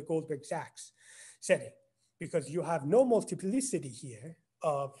really the Goldberg-Sachs setting, because you have no multiplicity here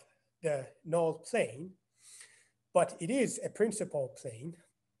of the null plane, but it is a principal plane,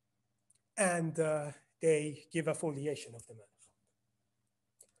 and they give a foliation of the manifold.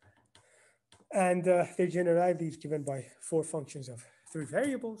 And their generality is given by 4 functions of 3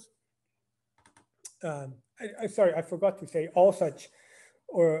 variables. Sorry, I forgot to say all such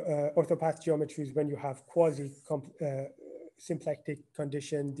orthopath geometries, when you have quasi-symplectic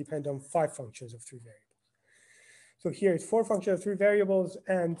condition, depend on 5 functions of 3 variables. So here it's 4 functions of 3 variables,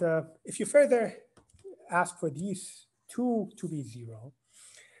 and if you further ask for these 2 to be 0,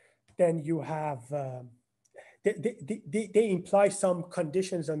 then you have, they imply some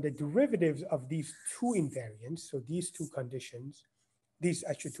conditions on the derivatives of these 2 invariants. So these 2 conditions, these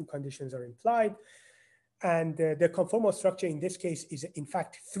actually 2 conditions are implied. And the conformal structure in this case is in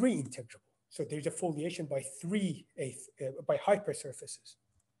fact 3 integrable. So there's a foliation by 3 by hypersurfaces.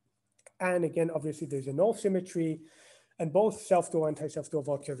 And again, obviously there's a null symmetry, and both self-dual and anti-self-dual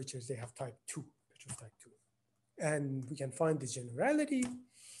Wall curvatures, they have type 2, Petrov type 2. And we can find the generality.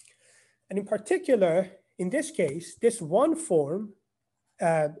 And in particular, in this case, this one form,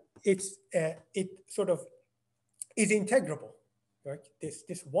 it sort of is integrable, right?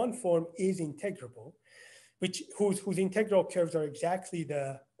 This one form is integrable, whose integral curves are exactly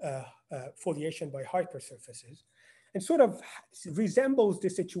the foliation by hypersurfaces, and sort of resembles the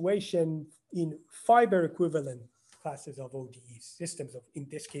situation in fiber equivalent classes of ODEs, systems of, in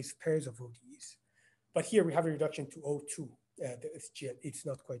this case, pairs of ODEs. But here we have a reduction to O2. It's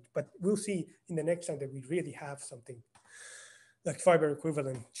not quite, but we'll see in the next time that we really have something like fiber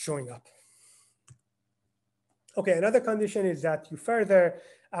equivalent showing up. Okay, another condition is that you further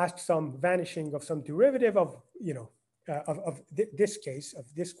ask some vanishing of some derivative of, this case,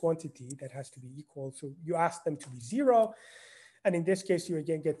 of this quantity that has to be equal. So you ask them to be 0. And in this case, you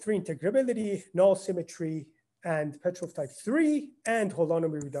again get 3 integrability, null symmetry, and Petrov type 3, and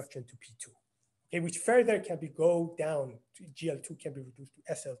holonomy reduction to P2. Okay, which further can be go down to GL2 can be reduced to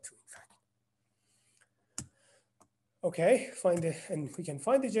SL2, in fact. Okay, and we can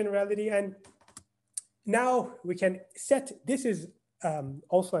find the generality, and now we can set, this is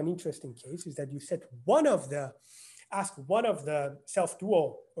also an interesting case, is that you set ask one of the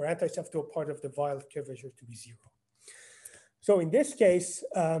self-dual or anti-self-dual part of the Weyl curvature to be 0. So in this case,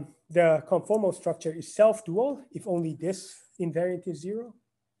 the conformal structure is self-dual if only this invariant is 0.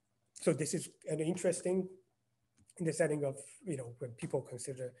 So this is an interesting in the setting of, when people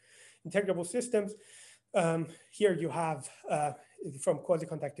consider integrable systems. Here you have, from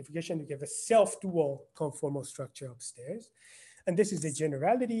quasi-contactification, you give a self-dual conformal structure upstairs. And this is the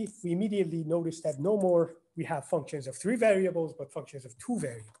generality. We immediately notice that no more we have functions of 3 variables, but functions of 2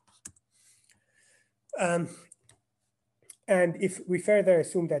 variables. And if we further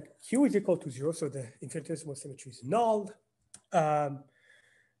assume that Q is equal to 0, so the infinitesimal symmetry is null,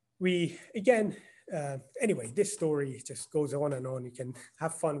 we again Anyway, this story just goes on and on. You can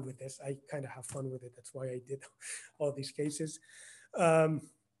have fun with this. I kind of have fun with it. That's why I did all these cases. You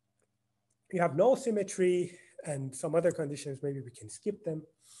have null symmetry and some other conditions. Maybe we can skip them.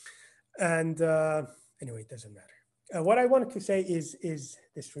 And anyway, it doesn't matter. What I wanted to say is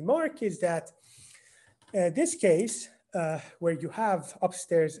this remark is that this case, where you have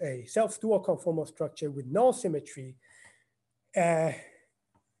upstairs a self-dual conformal structure with null symmetry, is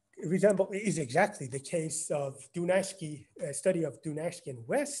exactly the case of Dunashki, study of Dunashki and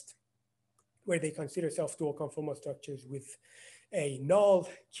West, where they consider self-dual conformal structures with a null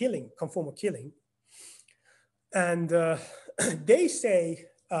killing, conformal killing. And they say,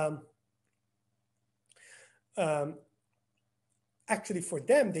 actually for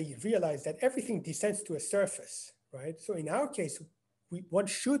them, they realize that everything descends to a surface, right? So in our case, one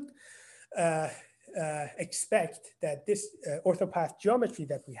should expect that this orthopath geometry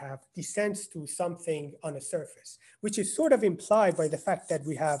that we have descends to something on a surface, which is sort of implied by the fact that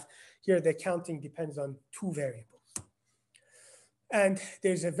we have here the counting depends on two variables. And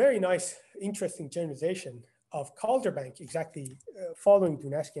there's a very nice, interesting generalization of Calderbank, exactly following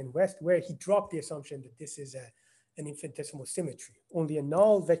Dunashki and West, where he dropped the assumption that this is an infinitesimal symmetry, only a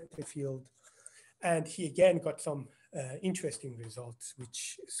null vector field. And he again got some interesting results,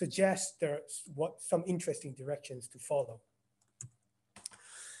 which suggest there's some interesting directions to follow.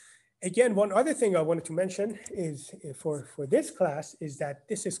 Again, one other thing I wanted to mention is for this class is that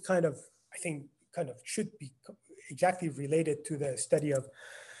this is kind of, I think, kind of should be exactly related to the study of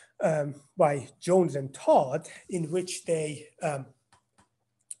by Jones and Todd, in which they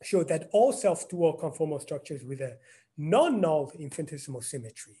showed that all self-dual conformal structures with a non-null infinitesimal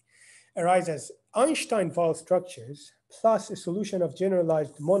symmetry arise as Einstein-Wahl structures plus a solution of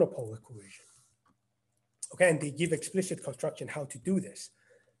generalized monopole equation. Okay, and they give explicit construction how to do this.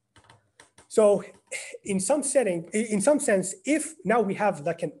 So in some setting, in some sense, if now we have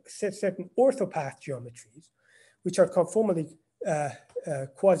like a certain orthopath geometries, which are conformally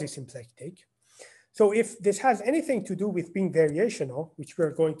quasi-symplectic. So if this has anything to do with being variational, which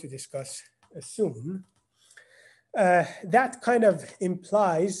we're going to discuss soon, that kind of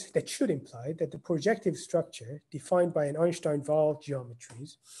implies, that should imply that the projective structure defined by an Einstein-Wahl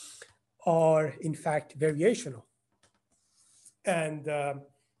geometries are in fact variational. And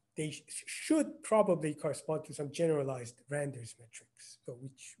they should probably correspond to some generalized Randers metrics, so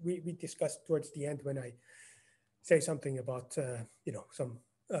which we discussed towards the end when I say something about some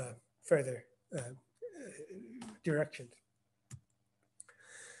further directions.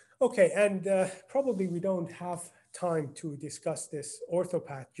 Okay, and probably we don't have time to discuss this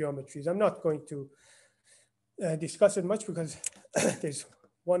orthopath geometries. I'm not going to discuss it much because there's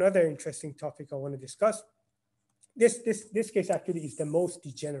one other interesting topic I want to discuss. This case actually is the most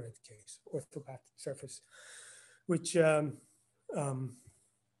degenerate case, orthopath surface, which, yeah,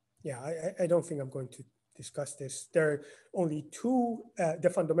 I don't think I'm going to discuss this. There are only two,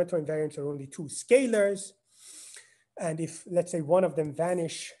 the fundamental invariants are only two scalars. And if, let's say, one of them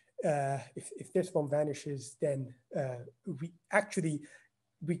vanish, if this one vanishes, then we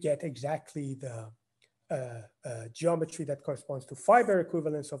get exactly the geometry that corresponds to fiber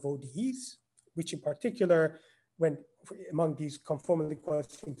equivalence of ODEs, which in particular, when among these conformally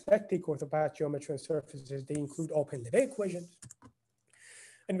quasi-symplectic orthopath geometry and surfaces, they include open Lebesgue equations.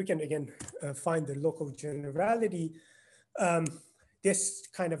 And we can again find the local generality.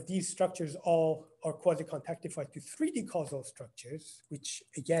 These structures all are quasi-contactified to 3D causal structures, which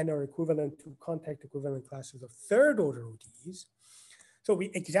again are equivalent to contact equivalent classes of third order ODEs. So we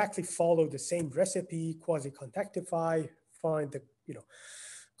exactly follow the same recipe, quasi-contactify, find the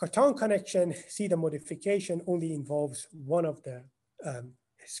Cartan connection, see the modification only involves one of the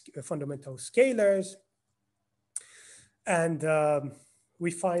fundamental scalars. And we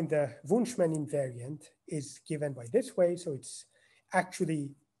find the Wunschmann invariant is given by this way. So it's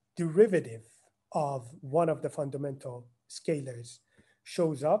actually derivative of one of the fundamental scalars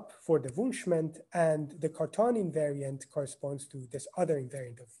shows up for the Wunschmann, and the Cartan invariant corresponds to this other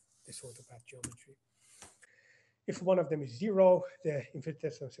invariant of this orthopath geometry. If one of them is zero, the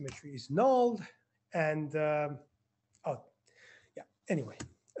infinitesimal symmetry is null. And anyway.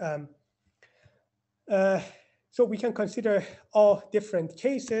 So we can consider all different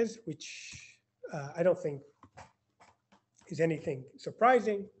cases, which I don't think is anything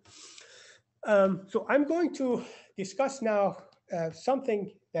surprising. So I'm going to discuss now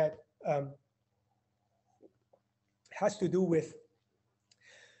something that has to do with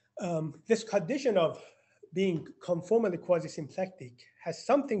this condition of being conformally quasi-symplectic has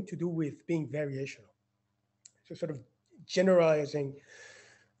something to do with being variational. So sort of generalizing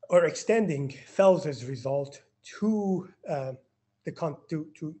or extending Fels's result to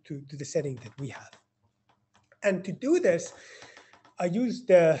the setting that we have. And to do this, I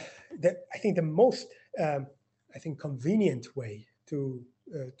used I think the most convenient way to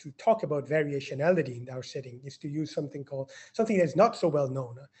talk about variationality in our setting is to use something that's not so well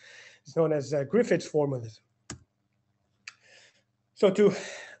known. It's known as Griffith's formalism. So to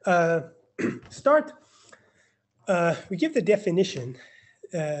start, we give the definition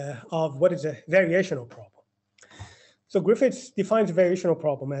of what is a variational problem. So Griffiths defines a variational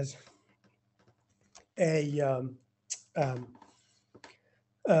problem as a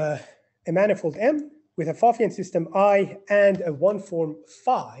manifold M with a Pfaffian system I and a one-form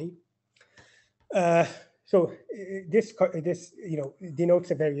phi. So this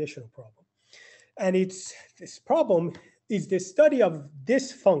denotes a variational problem, and this problem is the study of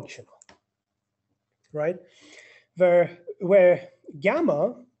this functional, right? Where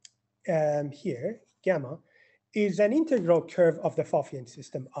gamma gamma is an integral curve of the Pfaffian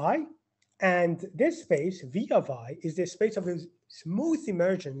system I, and this space V of I is the space of the smooth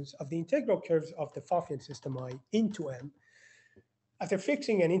emergence of the integral curves of the Pfaffian system I into M after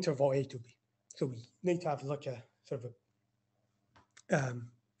fixing an interval A to B. So we need to have like a sort of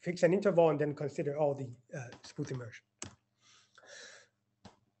fix an interval and then consider all the smooth immersion.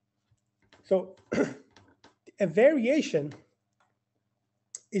 So a variation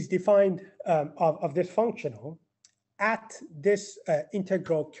is defined of this functional at this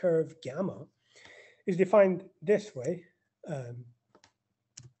integral curve gamma is defined this way,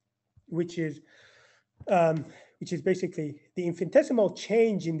 which is basically the infinitesimal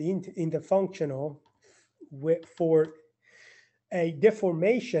change in the functional for a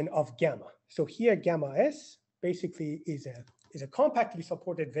deformation of gamma. So here gamma s basically is a compactly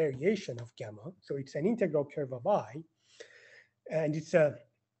supported variation of gamma. So it's an integral curve of I, and it's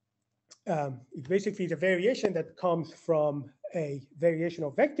basically the variation that comes from a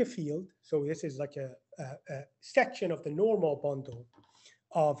variational vector field. So this is like a section of the normal bundle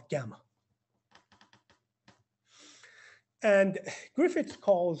of gamma. And Griffiths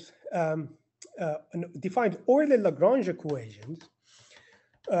defines Euler-Lagrange equations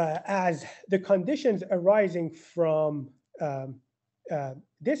as the conditions arising from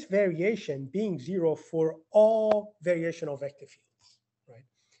this variation being zero for all variational vector fields, right?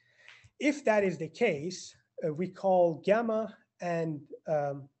 If that is the case, we call gamma and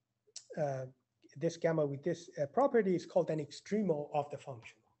this gamma with this property is called an extremo of the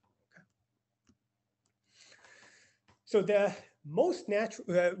function. Okay. So the most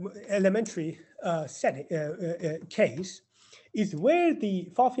natural elementary case is where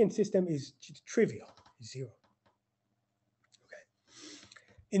the Pfaffian system is trivial, zero. Okay.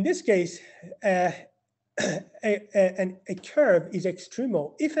 In this case, a curve is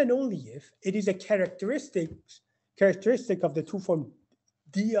extremo if and only if it is a characteristic of the two-form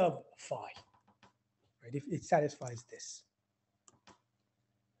d of phi, right? If it satisfies this.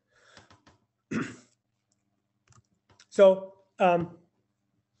 So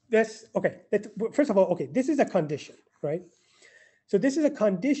first of all, okay, this is a condition, right? So this is a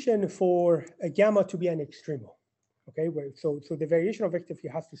condition for a gamma to be an extremo, okay? So the variational vector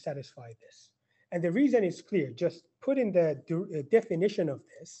field has to satisfy this. And the reason is clear. Just put in the definition of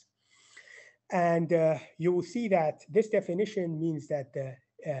this, and you will see that this definition means that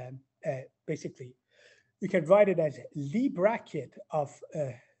basically you can write it as Lie bracket of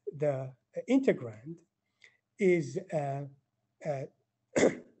the integrand is the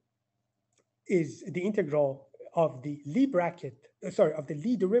integral of the Lie bracket, of the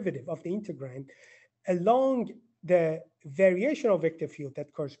Lie derivative of the integrand along the variational vector field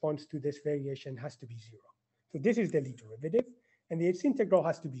that corresponds to this variation has to be zero. So this is the Lie derivative, and its integral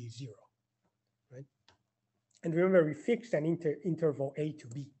has to be zero, right? And remember, we fixed an interval A to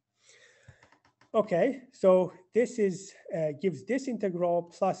B. Okay, so this is gives this integral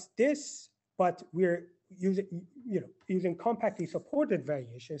plus this, but we're using compactly supported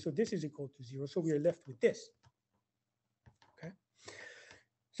variation. So this is equal to zero. So we are left with this. Okay,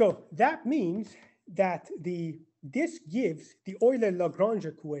 so that means that this gives the Euler-Lagrange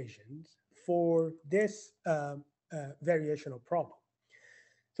equations for this variational problem.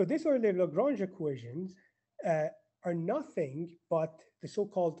 So this Euler-Lagrange equations are nothing but the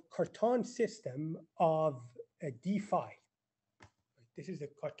so-called Cartan system of d phi. This is the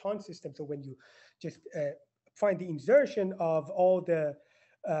Cartan system. So when you just find the insertion of all the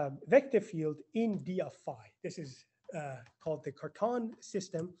vector field in d of phi, this is called the Cartan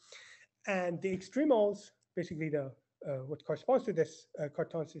system. And the extremos, basically what corresponds to this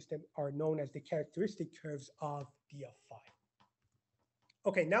Cartan system, are known as the characteristic curves of d of phi.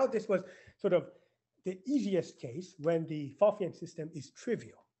 Okay, now this was sort of the easiest case when the Pfaffian system is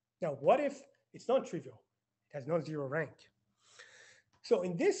trivial. Now, what if it's not trivial? It has non-zero rank. So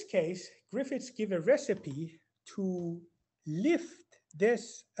in this case, Griffiths give a recipe to lift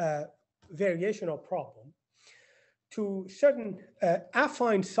this variational problem to certain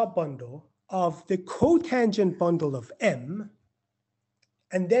affine subbundle of the cotangent bundle of M,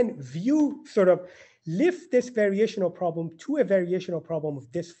 and then lift this variational problem to a variational problem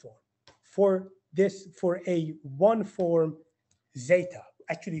of this form for a one form zeta.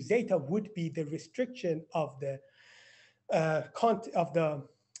 Actually, zeta would be the restriction of the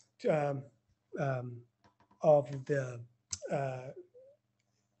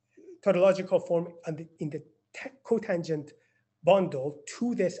tautological form in the cotangent bundle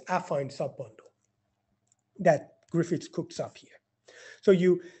to this affine subbundle that Griffiths cooks up here. So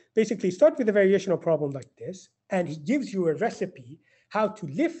you basically start with a variational problem like this, and he gives you a recipe how to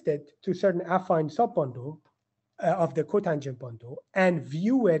lift it to certain affine subbundle of the cotangent bundle and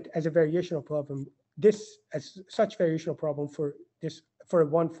view it as a variational problem, as such variational problem for a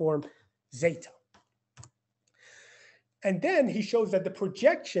one form zeta. And then he shows that the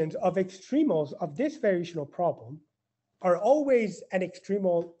projections of extremals of this variational problem are always an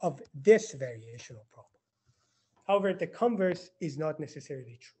extremal of this variational problem. However, the converse is not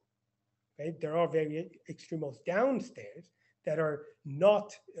necessarily true. Right? There are extremals downstairs that are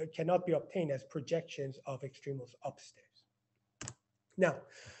cannot be obtained as projections of extremals upstairs. Now,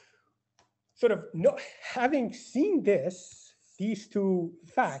 having seen these two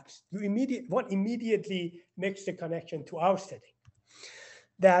facts, one immediately makes the connection to our setting.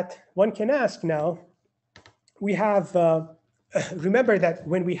 That one can ask now, we have, remember that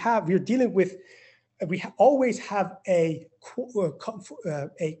when we're dealing with, we always have a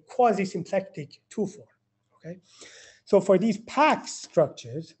quasi-symplectic two-form, okay? So for these PAX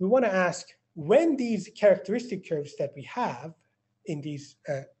structures, we want to ask when these characteristic curves that we have in these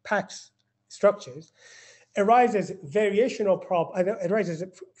PAX structures arises from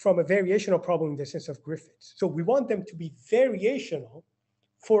a variational problem in the sense of Griffiths. So we want them to be variational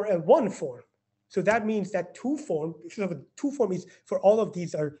for a one form. So that means that two form is for all of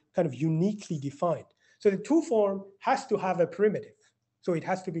these are kind of uniquely defined. So the two form has to have a primitive. So it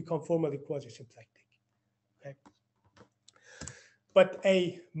has to be conformally quasi-symplectic. Okay. But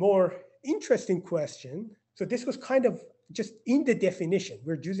a more interesting question, so this was kind of just in the definition.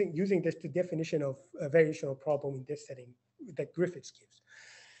 We're using this to definition of a variational problem in this setting that Griffiths gives.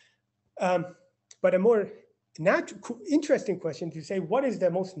 But a more interesting question to say, what is the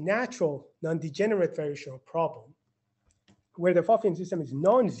most natural non-degenerate variational problem where the Pfaffian system is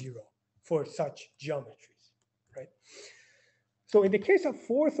non-zero for such geometries, right? So in the case of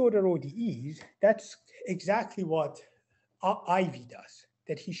fourth order ODEs, that's exactly what Ivy does,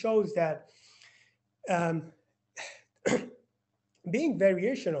 that he shows that being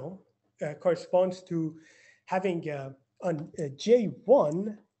variational corresponds to having on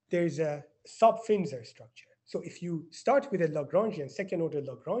J1, there's a sub-Finzer structure. So if you start with a Lagrangian, second order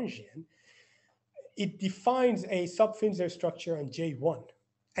Lagrangian, it defines a sub-Finzer structure on J1.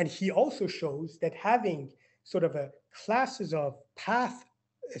 And he also shows that having sort of a classes of path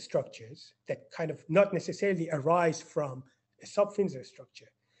structures that kind of not necessarily arise from a sub-Finzer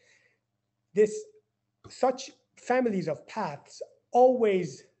structure, such families of paths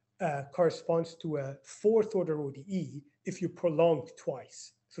always corresponds to a fourth order ODE if you prolong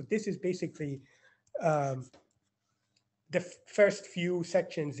twice. So this is basically the first few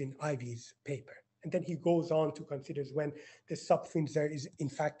sections in Ivy's paper. And then he goes on to consider when the sub-Finzer is in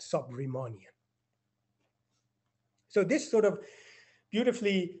fact sub-Riemannian. So this sort of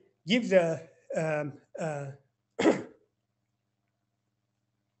beautifully gives a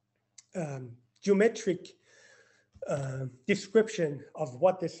geometric description of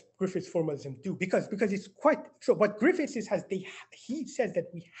what this Griffiths formalism do, because it's quite so. What Griffiths is he says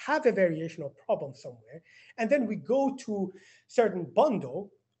that we have a variational problem somewhere, and then we go to certain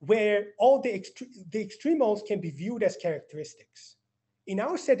bundle where all the extremals can be viewed as characteristics. In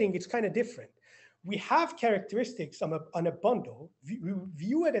our setting, it's kind of different. We have characteristics on a bundle. We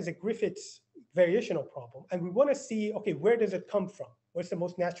view it as a Griffiths variational problem, and we want to see, okay, where does it come from? What's the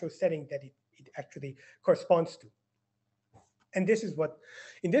most natural setting that it actually corresponds to? And this is what,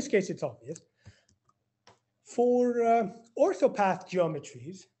 in this case, it's obvious. For orthopath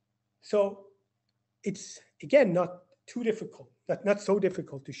geometries, so it's, again, not too difficult, not so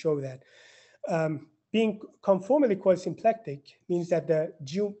difficult to show that. Being conformally quasi-symplectic means that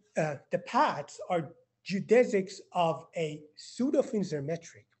the paths are geodesics of a pseudo-Finzer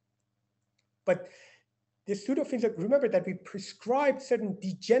metric. But this pseudo-Fizyki, remember that we prescribed certain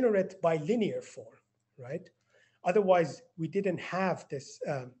degenerate bilinear form, right? Otherwise, we didn't have this.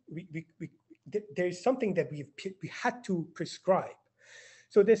 There is something that we had to prescribe.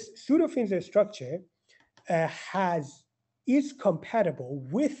 So this pseudo-Fizyki structure is compatible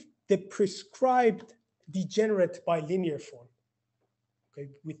with the prescribed degenerate bilinear form, okay,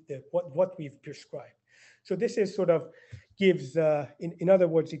 with what we've prescribed. So this is sort of gives, in other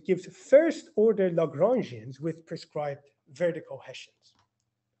words, it gives first order Lagrangians with prescribed vertical Hessians.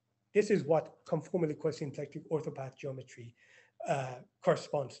 This is what conformally quasi-symplectic orthopath geometry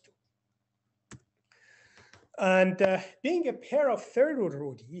corresponds to. And being a pair of third order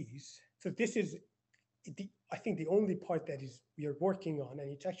ODEs, so this is, I think, the only part that we are working on, and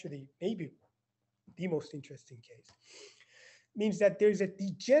it's actually maybe the most interesting case, means that there's a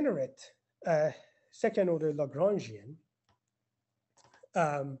degenerate second order Lagrangian.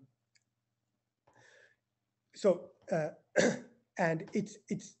 And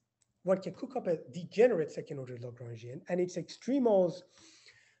it's one can cook up a degenerate second order Lagrangian, and its extremals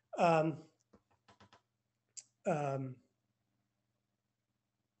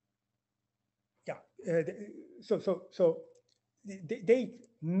they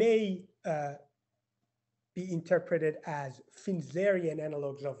may be interpreted as Finzerian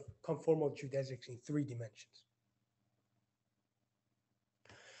analogues of conformal geodesics in 3 dimensions.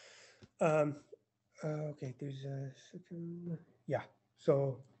 Okay, there's a second. Yeah.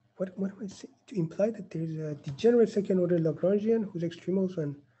 So what do I say to imply that there's a degenerate second order Lagrangian whose extremals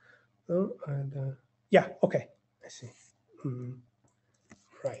and yeah. Okay, I see.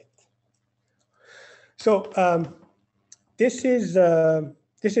 Right. So this is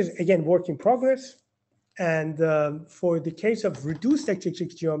again work in progress, and for the case of reduced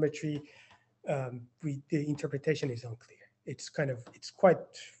x66 geometry, the interpretation is unclear. It's quite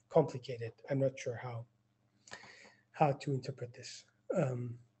complicated. I'm not sure how to interpret this.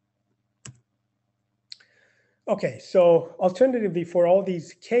 Okay, so alternatively, for all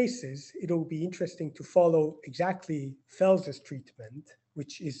these cases, it'll be interesting to follow exactly Fels's treatment,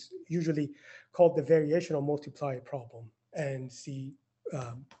 which is usually called the variational multiplier problem, and see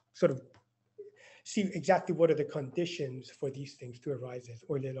exactly what are the conditions for these things to arise as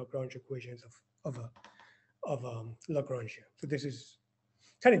Euler-Lagrange equations of Lagrangian. So this is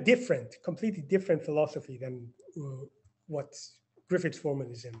kind of different, completely different philosophy than what Griffith's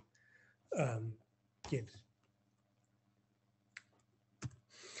formalism gives.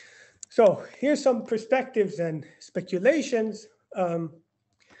 So here's some perspectives and speculations.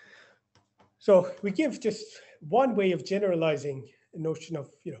 So we give just one way of generalizing the notion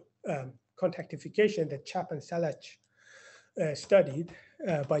of contactification that Chap and Salach studied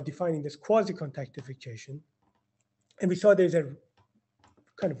by defining this quasi-contactification. And we saw there's a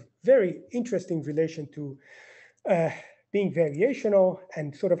kind of very interesting relation to being variational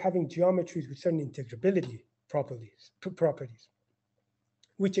and sort of having geometries with certain integrability properties,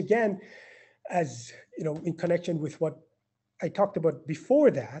 which again, as you know, in connection with what I talked about before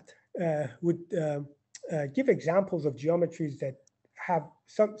that, would give examples of geometries that have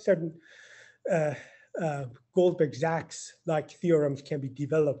some certain Goldberg-Sachs-like theorems can be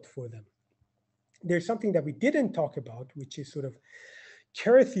developed for them. There's something that we didn't talk about, which is sort of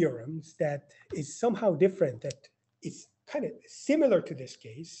Kerr theorems that is somehow different, that is kind of similar to this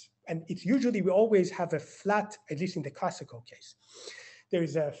case. And it's usually, we always have a flat, at least in the classical case. There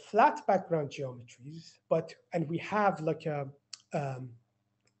is a flat background geometries, and we have like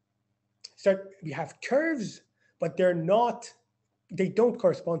we have curves, but they don't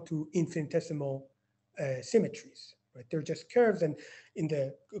correspond to infinitesimal symmetries, right? They're just curves, and in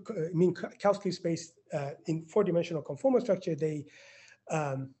the Minkowski space, in 4-dimensional conformal structure, they,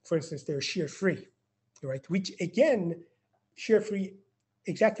 for instance, they're shear free, right? Which again, shear free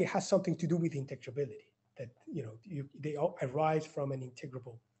exactly has something to do with integrability. That they all arise from an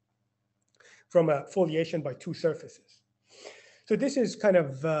integrable, from a foliation by 2 surfaces. So this is kind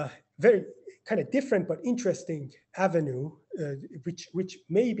of very kind of different but interesting avenue, which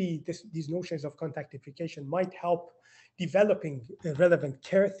maybe these notions of contactification might help developing relevant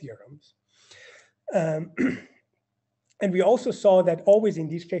Kerr theorems. And we also saw that always in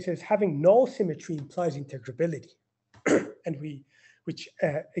these cases, having null symmetry implies integrability. And which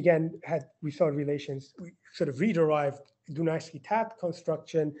again, we saw relations, we sort of re-derived Dunajski-Tat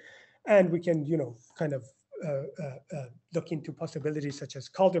construction, and we can, kind of look into possibilities such as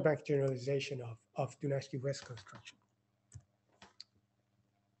Calderbank generalization of Dunajski-West construction.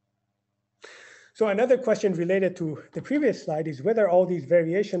 So another question related to the previous slide is whether all these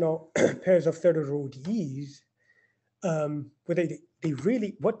variational pairs of third-order ODEs, whether they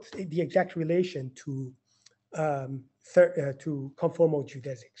really, what's the exact relation to to conformal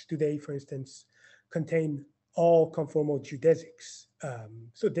geodesics? Do they, for instance, contain all conformal geodesics?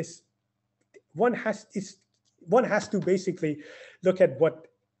 So this one has to basically look at what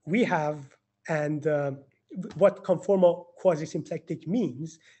we have and what conformal quasi-symplectic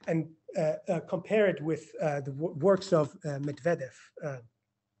means, and compare it with the works of Medvedev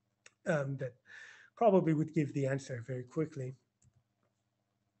that probably would give the answer very quickly.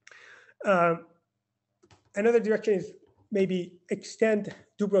 Another direction is maybe extend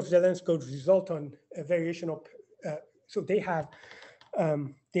Dubrow-Zelensko's result on a variational. So they have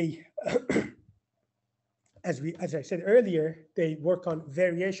as I said earlier, they work on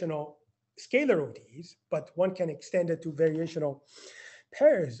variational scalar ODEs, but one can extend it to variational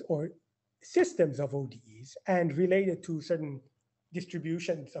pairs or systems of ODEs and relate it to certain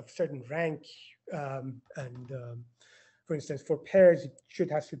distributions of certain rank. For instance, for pairs, it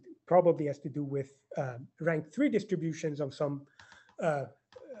probably has to do with rank 3 distributions of some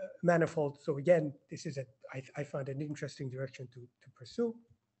manifold. So again, this is I found an interesting direction to pursue.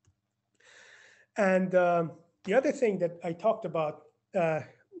 And the other thing that I talked about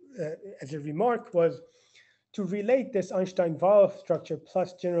as a remark was to relate this Einstein-Wahl structure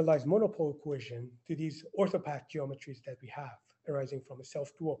plus generalized monopole equation to these orthopath geometries that we have arising from a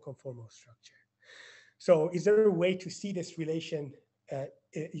self-dual conformal structure. So is there a way to see this relation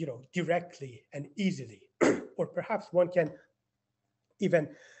directly and easily? Or perhaps one can even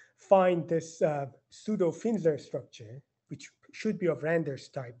find this pseudo-Finsler structure, which should be of Rander's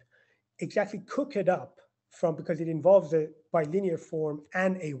type, exactly cook it up because it involves a bilinear form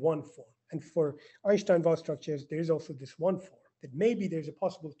and a one form. And for Einstein-Wahl structures, there is also this one form that maybe there's a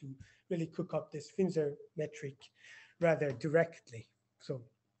possible to really cook up this Finsler metric rather directly. So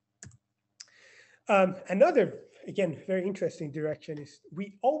another, again, very interesting direction is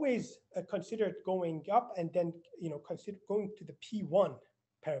we always considered going up and then consider going to the P1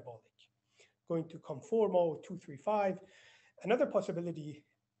 parabolic, going to conformal 235. Another possibility,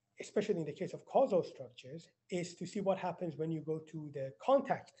 especially in the case of causal structures, is to see what happens when you go to the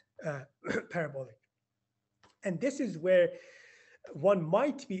contact parabolic. And this is where one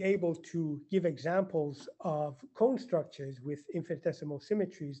might be able to give examples of cone structures with infinitesimal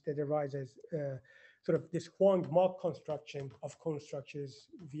symmetries that arise as sort of this Huang-Mach construction of cone structures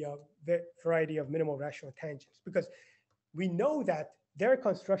via a variety of minimal rational tangents, because we know that their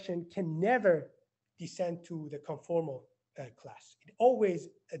construction can never descend to the conformal class. It always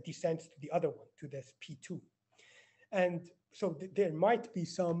descends to the other one, to this P2. And so there might be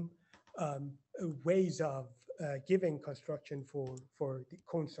some ways of giving construction for the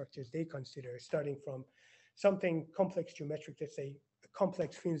cone structures they consider, starting from something complex geometric, let's say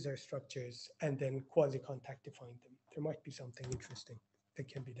complex Finsler structures, and then quasi-contactifying them. There might be something interesting that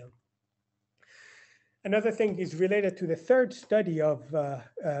can be done. Another thing is related to the third study of a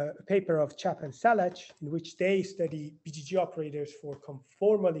paper of Chap and Salach, in which they study BGG operators for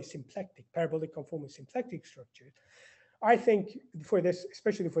conformally symplectic, parabolic conformally symplectic structures. I think for this,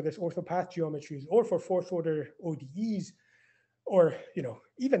 especially for this orthopath geometries or for fourth order ODEs, or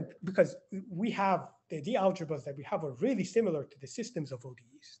even because we have the algebras that we have are really similar to the systems of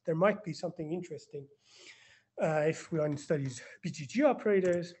ODEs. There might be something interesting if one studies BGG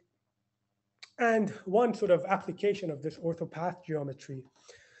operators. And one sort of application of this orthopath geometry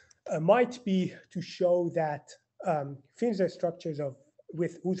might be to show that Finsler structures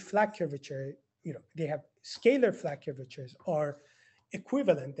whose flat curvature, they have scalar flat curvatures are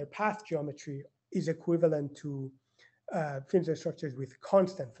equivalent. Their path geometry is equivalent to Finsler structures with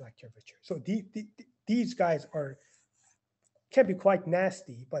constant flat curvature. So these guys can be quite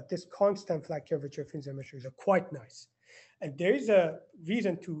nasty, but this constant flat curvature Finsler measures are quite nice. And there is a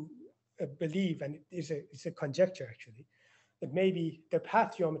reason to believe, and it's a conjecture actually, that maybe their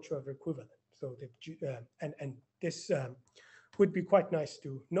path geometry are equivalent. So and this would be quite nice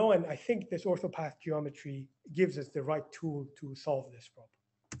to know. And I think this orthopath geometry gives us the right tool to solve this problem.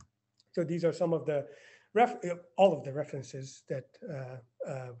 So these are some of the all of the references that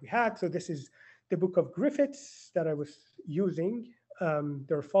we had. So this is the book of Griffiths that I was using.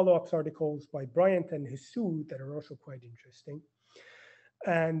 There are follow-up articles by Bryant and Hsu that are also quite interesting.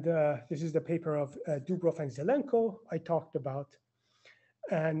 And this is the paper of Dubrow and Zelenko I talked about.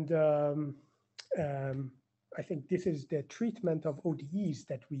 And I think this is the treatment of ODEs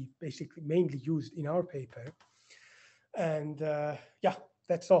that we basically mainly used in our paper. And yeah,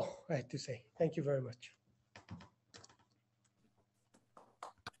 that's all I had to say. Thank you very much.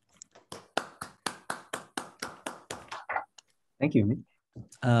 Thank you.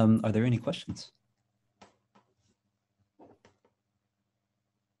 Are there any questions?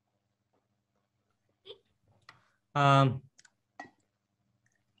 Omid,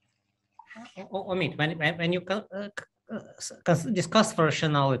 when you discuss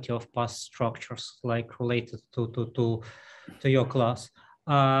rationality of PAS structures, like related to your class,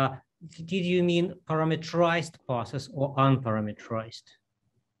 did you mean parameterized passes or unparameterized?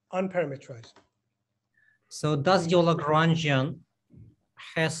 Unparameterized. So does your Lagrangian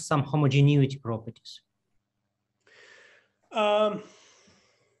has some homogeneity properties?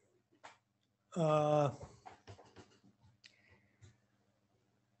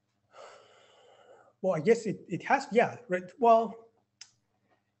 Well, I guess it has, yeah, right. Well,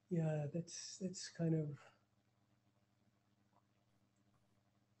 yeah, that's kind of,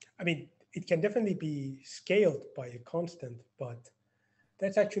 I mean, it can definitely be scaled by a constant, but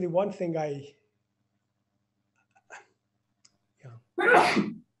that's actually one thing So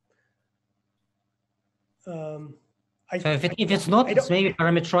if it's not, it's maybe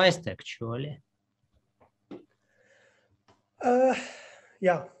parameterized actually.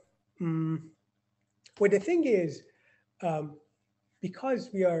 Yeah. Well, the thing is, because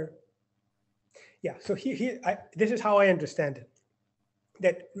we are, yeah. So this is how I understand it.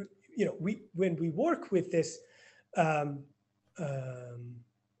 That when we work with this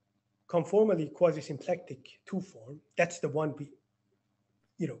conformally quasi-symplectic two form, that's the one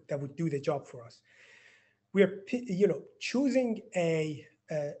that would do the job for us. We are choosing a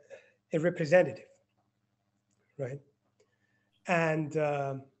representative, right? And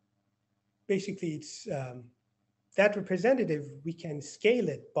basically, it's that representative. We can scale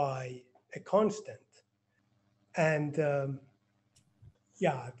it by a constant, and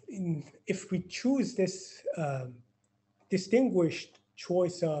if we choose this distinguished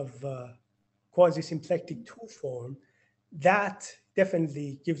choice of quasi-symplectic two form, that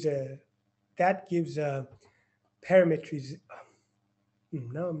definitely gives a parametries.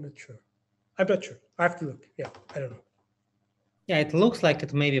 No, I'm not sure. I have to look. Yeah, I don't know. Yeah, it looks like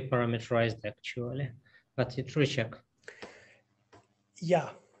it may be parameterized actually, but it's recheck. Yeah.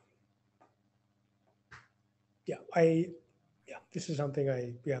 This is something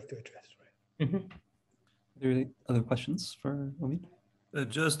we have to address, right? Are there any other questions for Omid?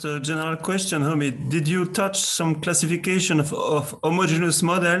 Just a general question, Omid. Did you touch some classification of homogeneous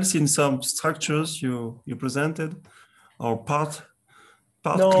models in some structures you presented, or part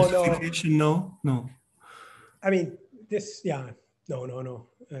classification? No. I mean, no.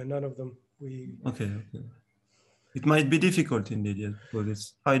 None of them. Okay. It might be difficult indeed, yes, because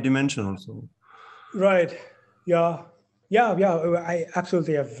it's high dimensional. So. Right. Yeah. I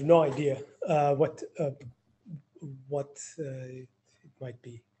absolutely have no idea what it might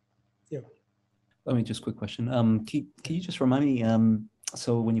be. Yeah. Let me just quick question. Can you just remind me?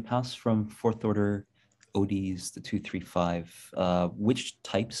 So when you pass from fourth order ODEs to 235, which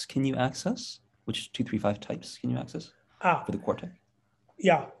types can you access? Which 235 types can you access for the quartet?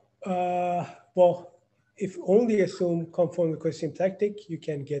 Yeah. Well, if only assume conformal quasi-symplectic, you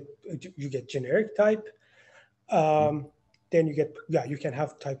get generic type. Then you can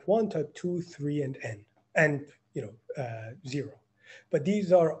have type 1, type 2, 3, and n, and 0. But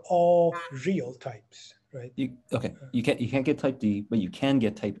these are all real types, right? You can't get type D, but you can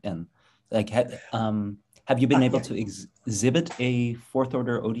get type N. Like, have you been able to exhibit a fourth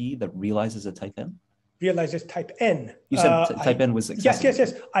order ODE that realizes a type N? Realizes type N. You said type N was accessible.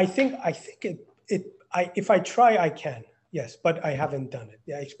 Yes. I think if I try, I can. Yes, but I haven't done it.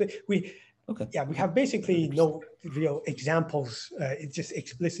 Yeah, we have basically no real examples. It's just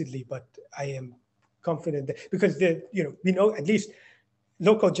explicitly, but I am confident that because we know at least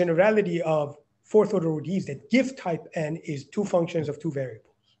local generality of fourth order ODEs that give type N is two functions of two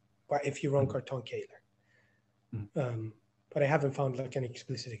variables. But if you run Cartan Kähler, but I haven't found like an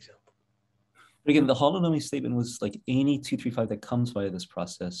explicit example. But again, the holonomy statement was like any 235 that comes via this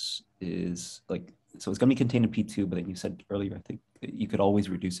process is like, so it's going to be contained in P2, but then you said earlier, I think that you could always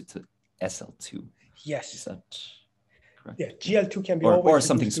reduce it to SL2. Yes. Is that correct? Yeah, GL2 can be or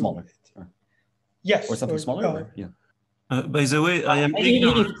something smaller. Yes. Or something smaller. Yeah. By the way, I am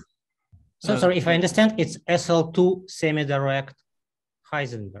ignorant. Sorry, if I understand, it's SL2 semi-direct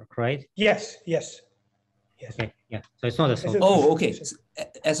Heisenberg, right? Yes. Okay, yeah. So it's not SL2. Oh, okay.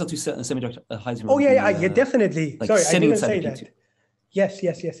 SL2 semi-direct Heisenberg. Oh, yeah, definitely. Like sorry, I didn't say that. P2. Yes.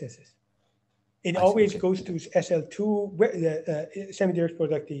 It always goes to SL2, the semi-direct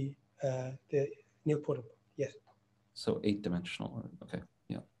product, the nilpotent. Yes. So 8-dimensional. Okay.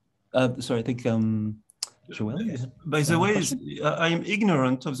 Yeah. Sorry, I think Joel. Yes. By the way, I am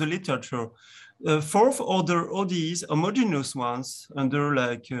ignorant of the literature. Fourth order ODEs, homogeneous ones under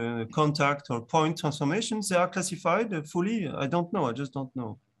like contact or point transformations, they are classified fully. I don't know. I just don't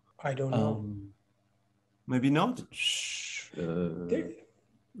know. I don't know. Maybe not.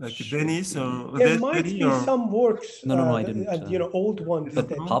 Like Denis or there might be or... some works, No, I didn't. you know, old ones that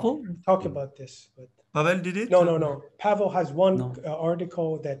Pavel talk about this. But Pavel did it? No. Pavel has one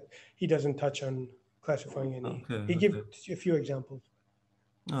article that he doesn't touch on classifying any. He gives a few examples.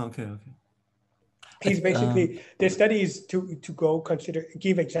 Oh, okay. He's basically, the study is to go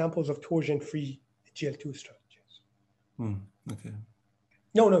give examples of torsion-free GL2 structures. Okay.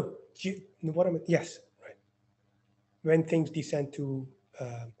 No. What I mean, yes, right. When things descend to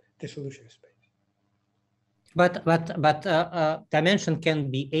the solution space. But dimension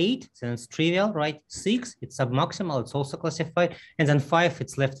can be 8, then it's trivial, right? 6, it's submaximal, it's also classified, and then 5,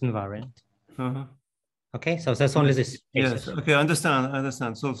 it's left invariant. Okay, so that's only this. Yes. Okay, I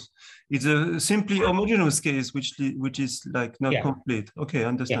understand. So it's a simply homogeneous case, which is like not complete. Okay, I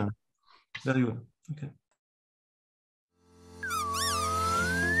understand. Very good. Okay.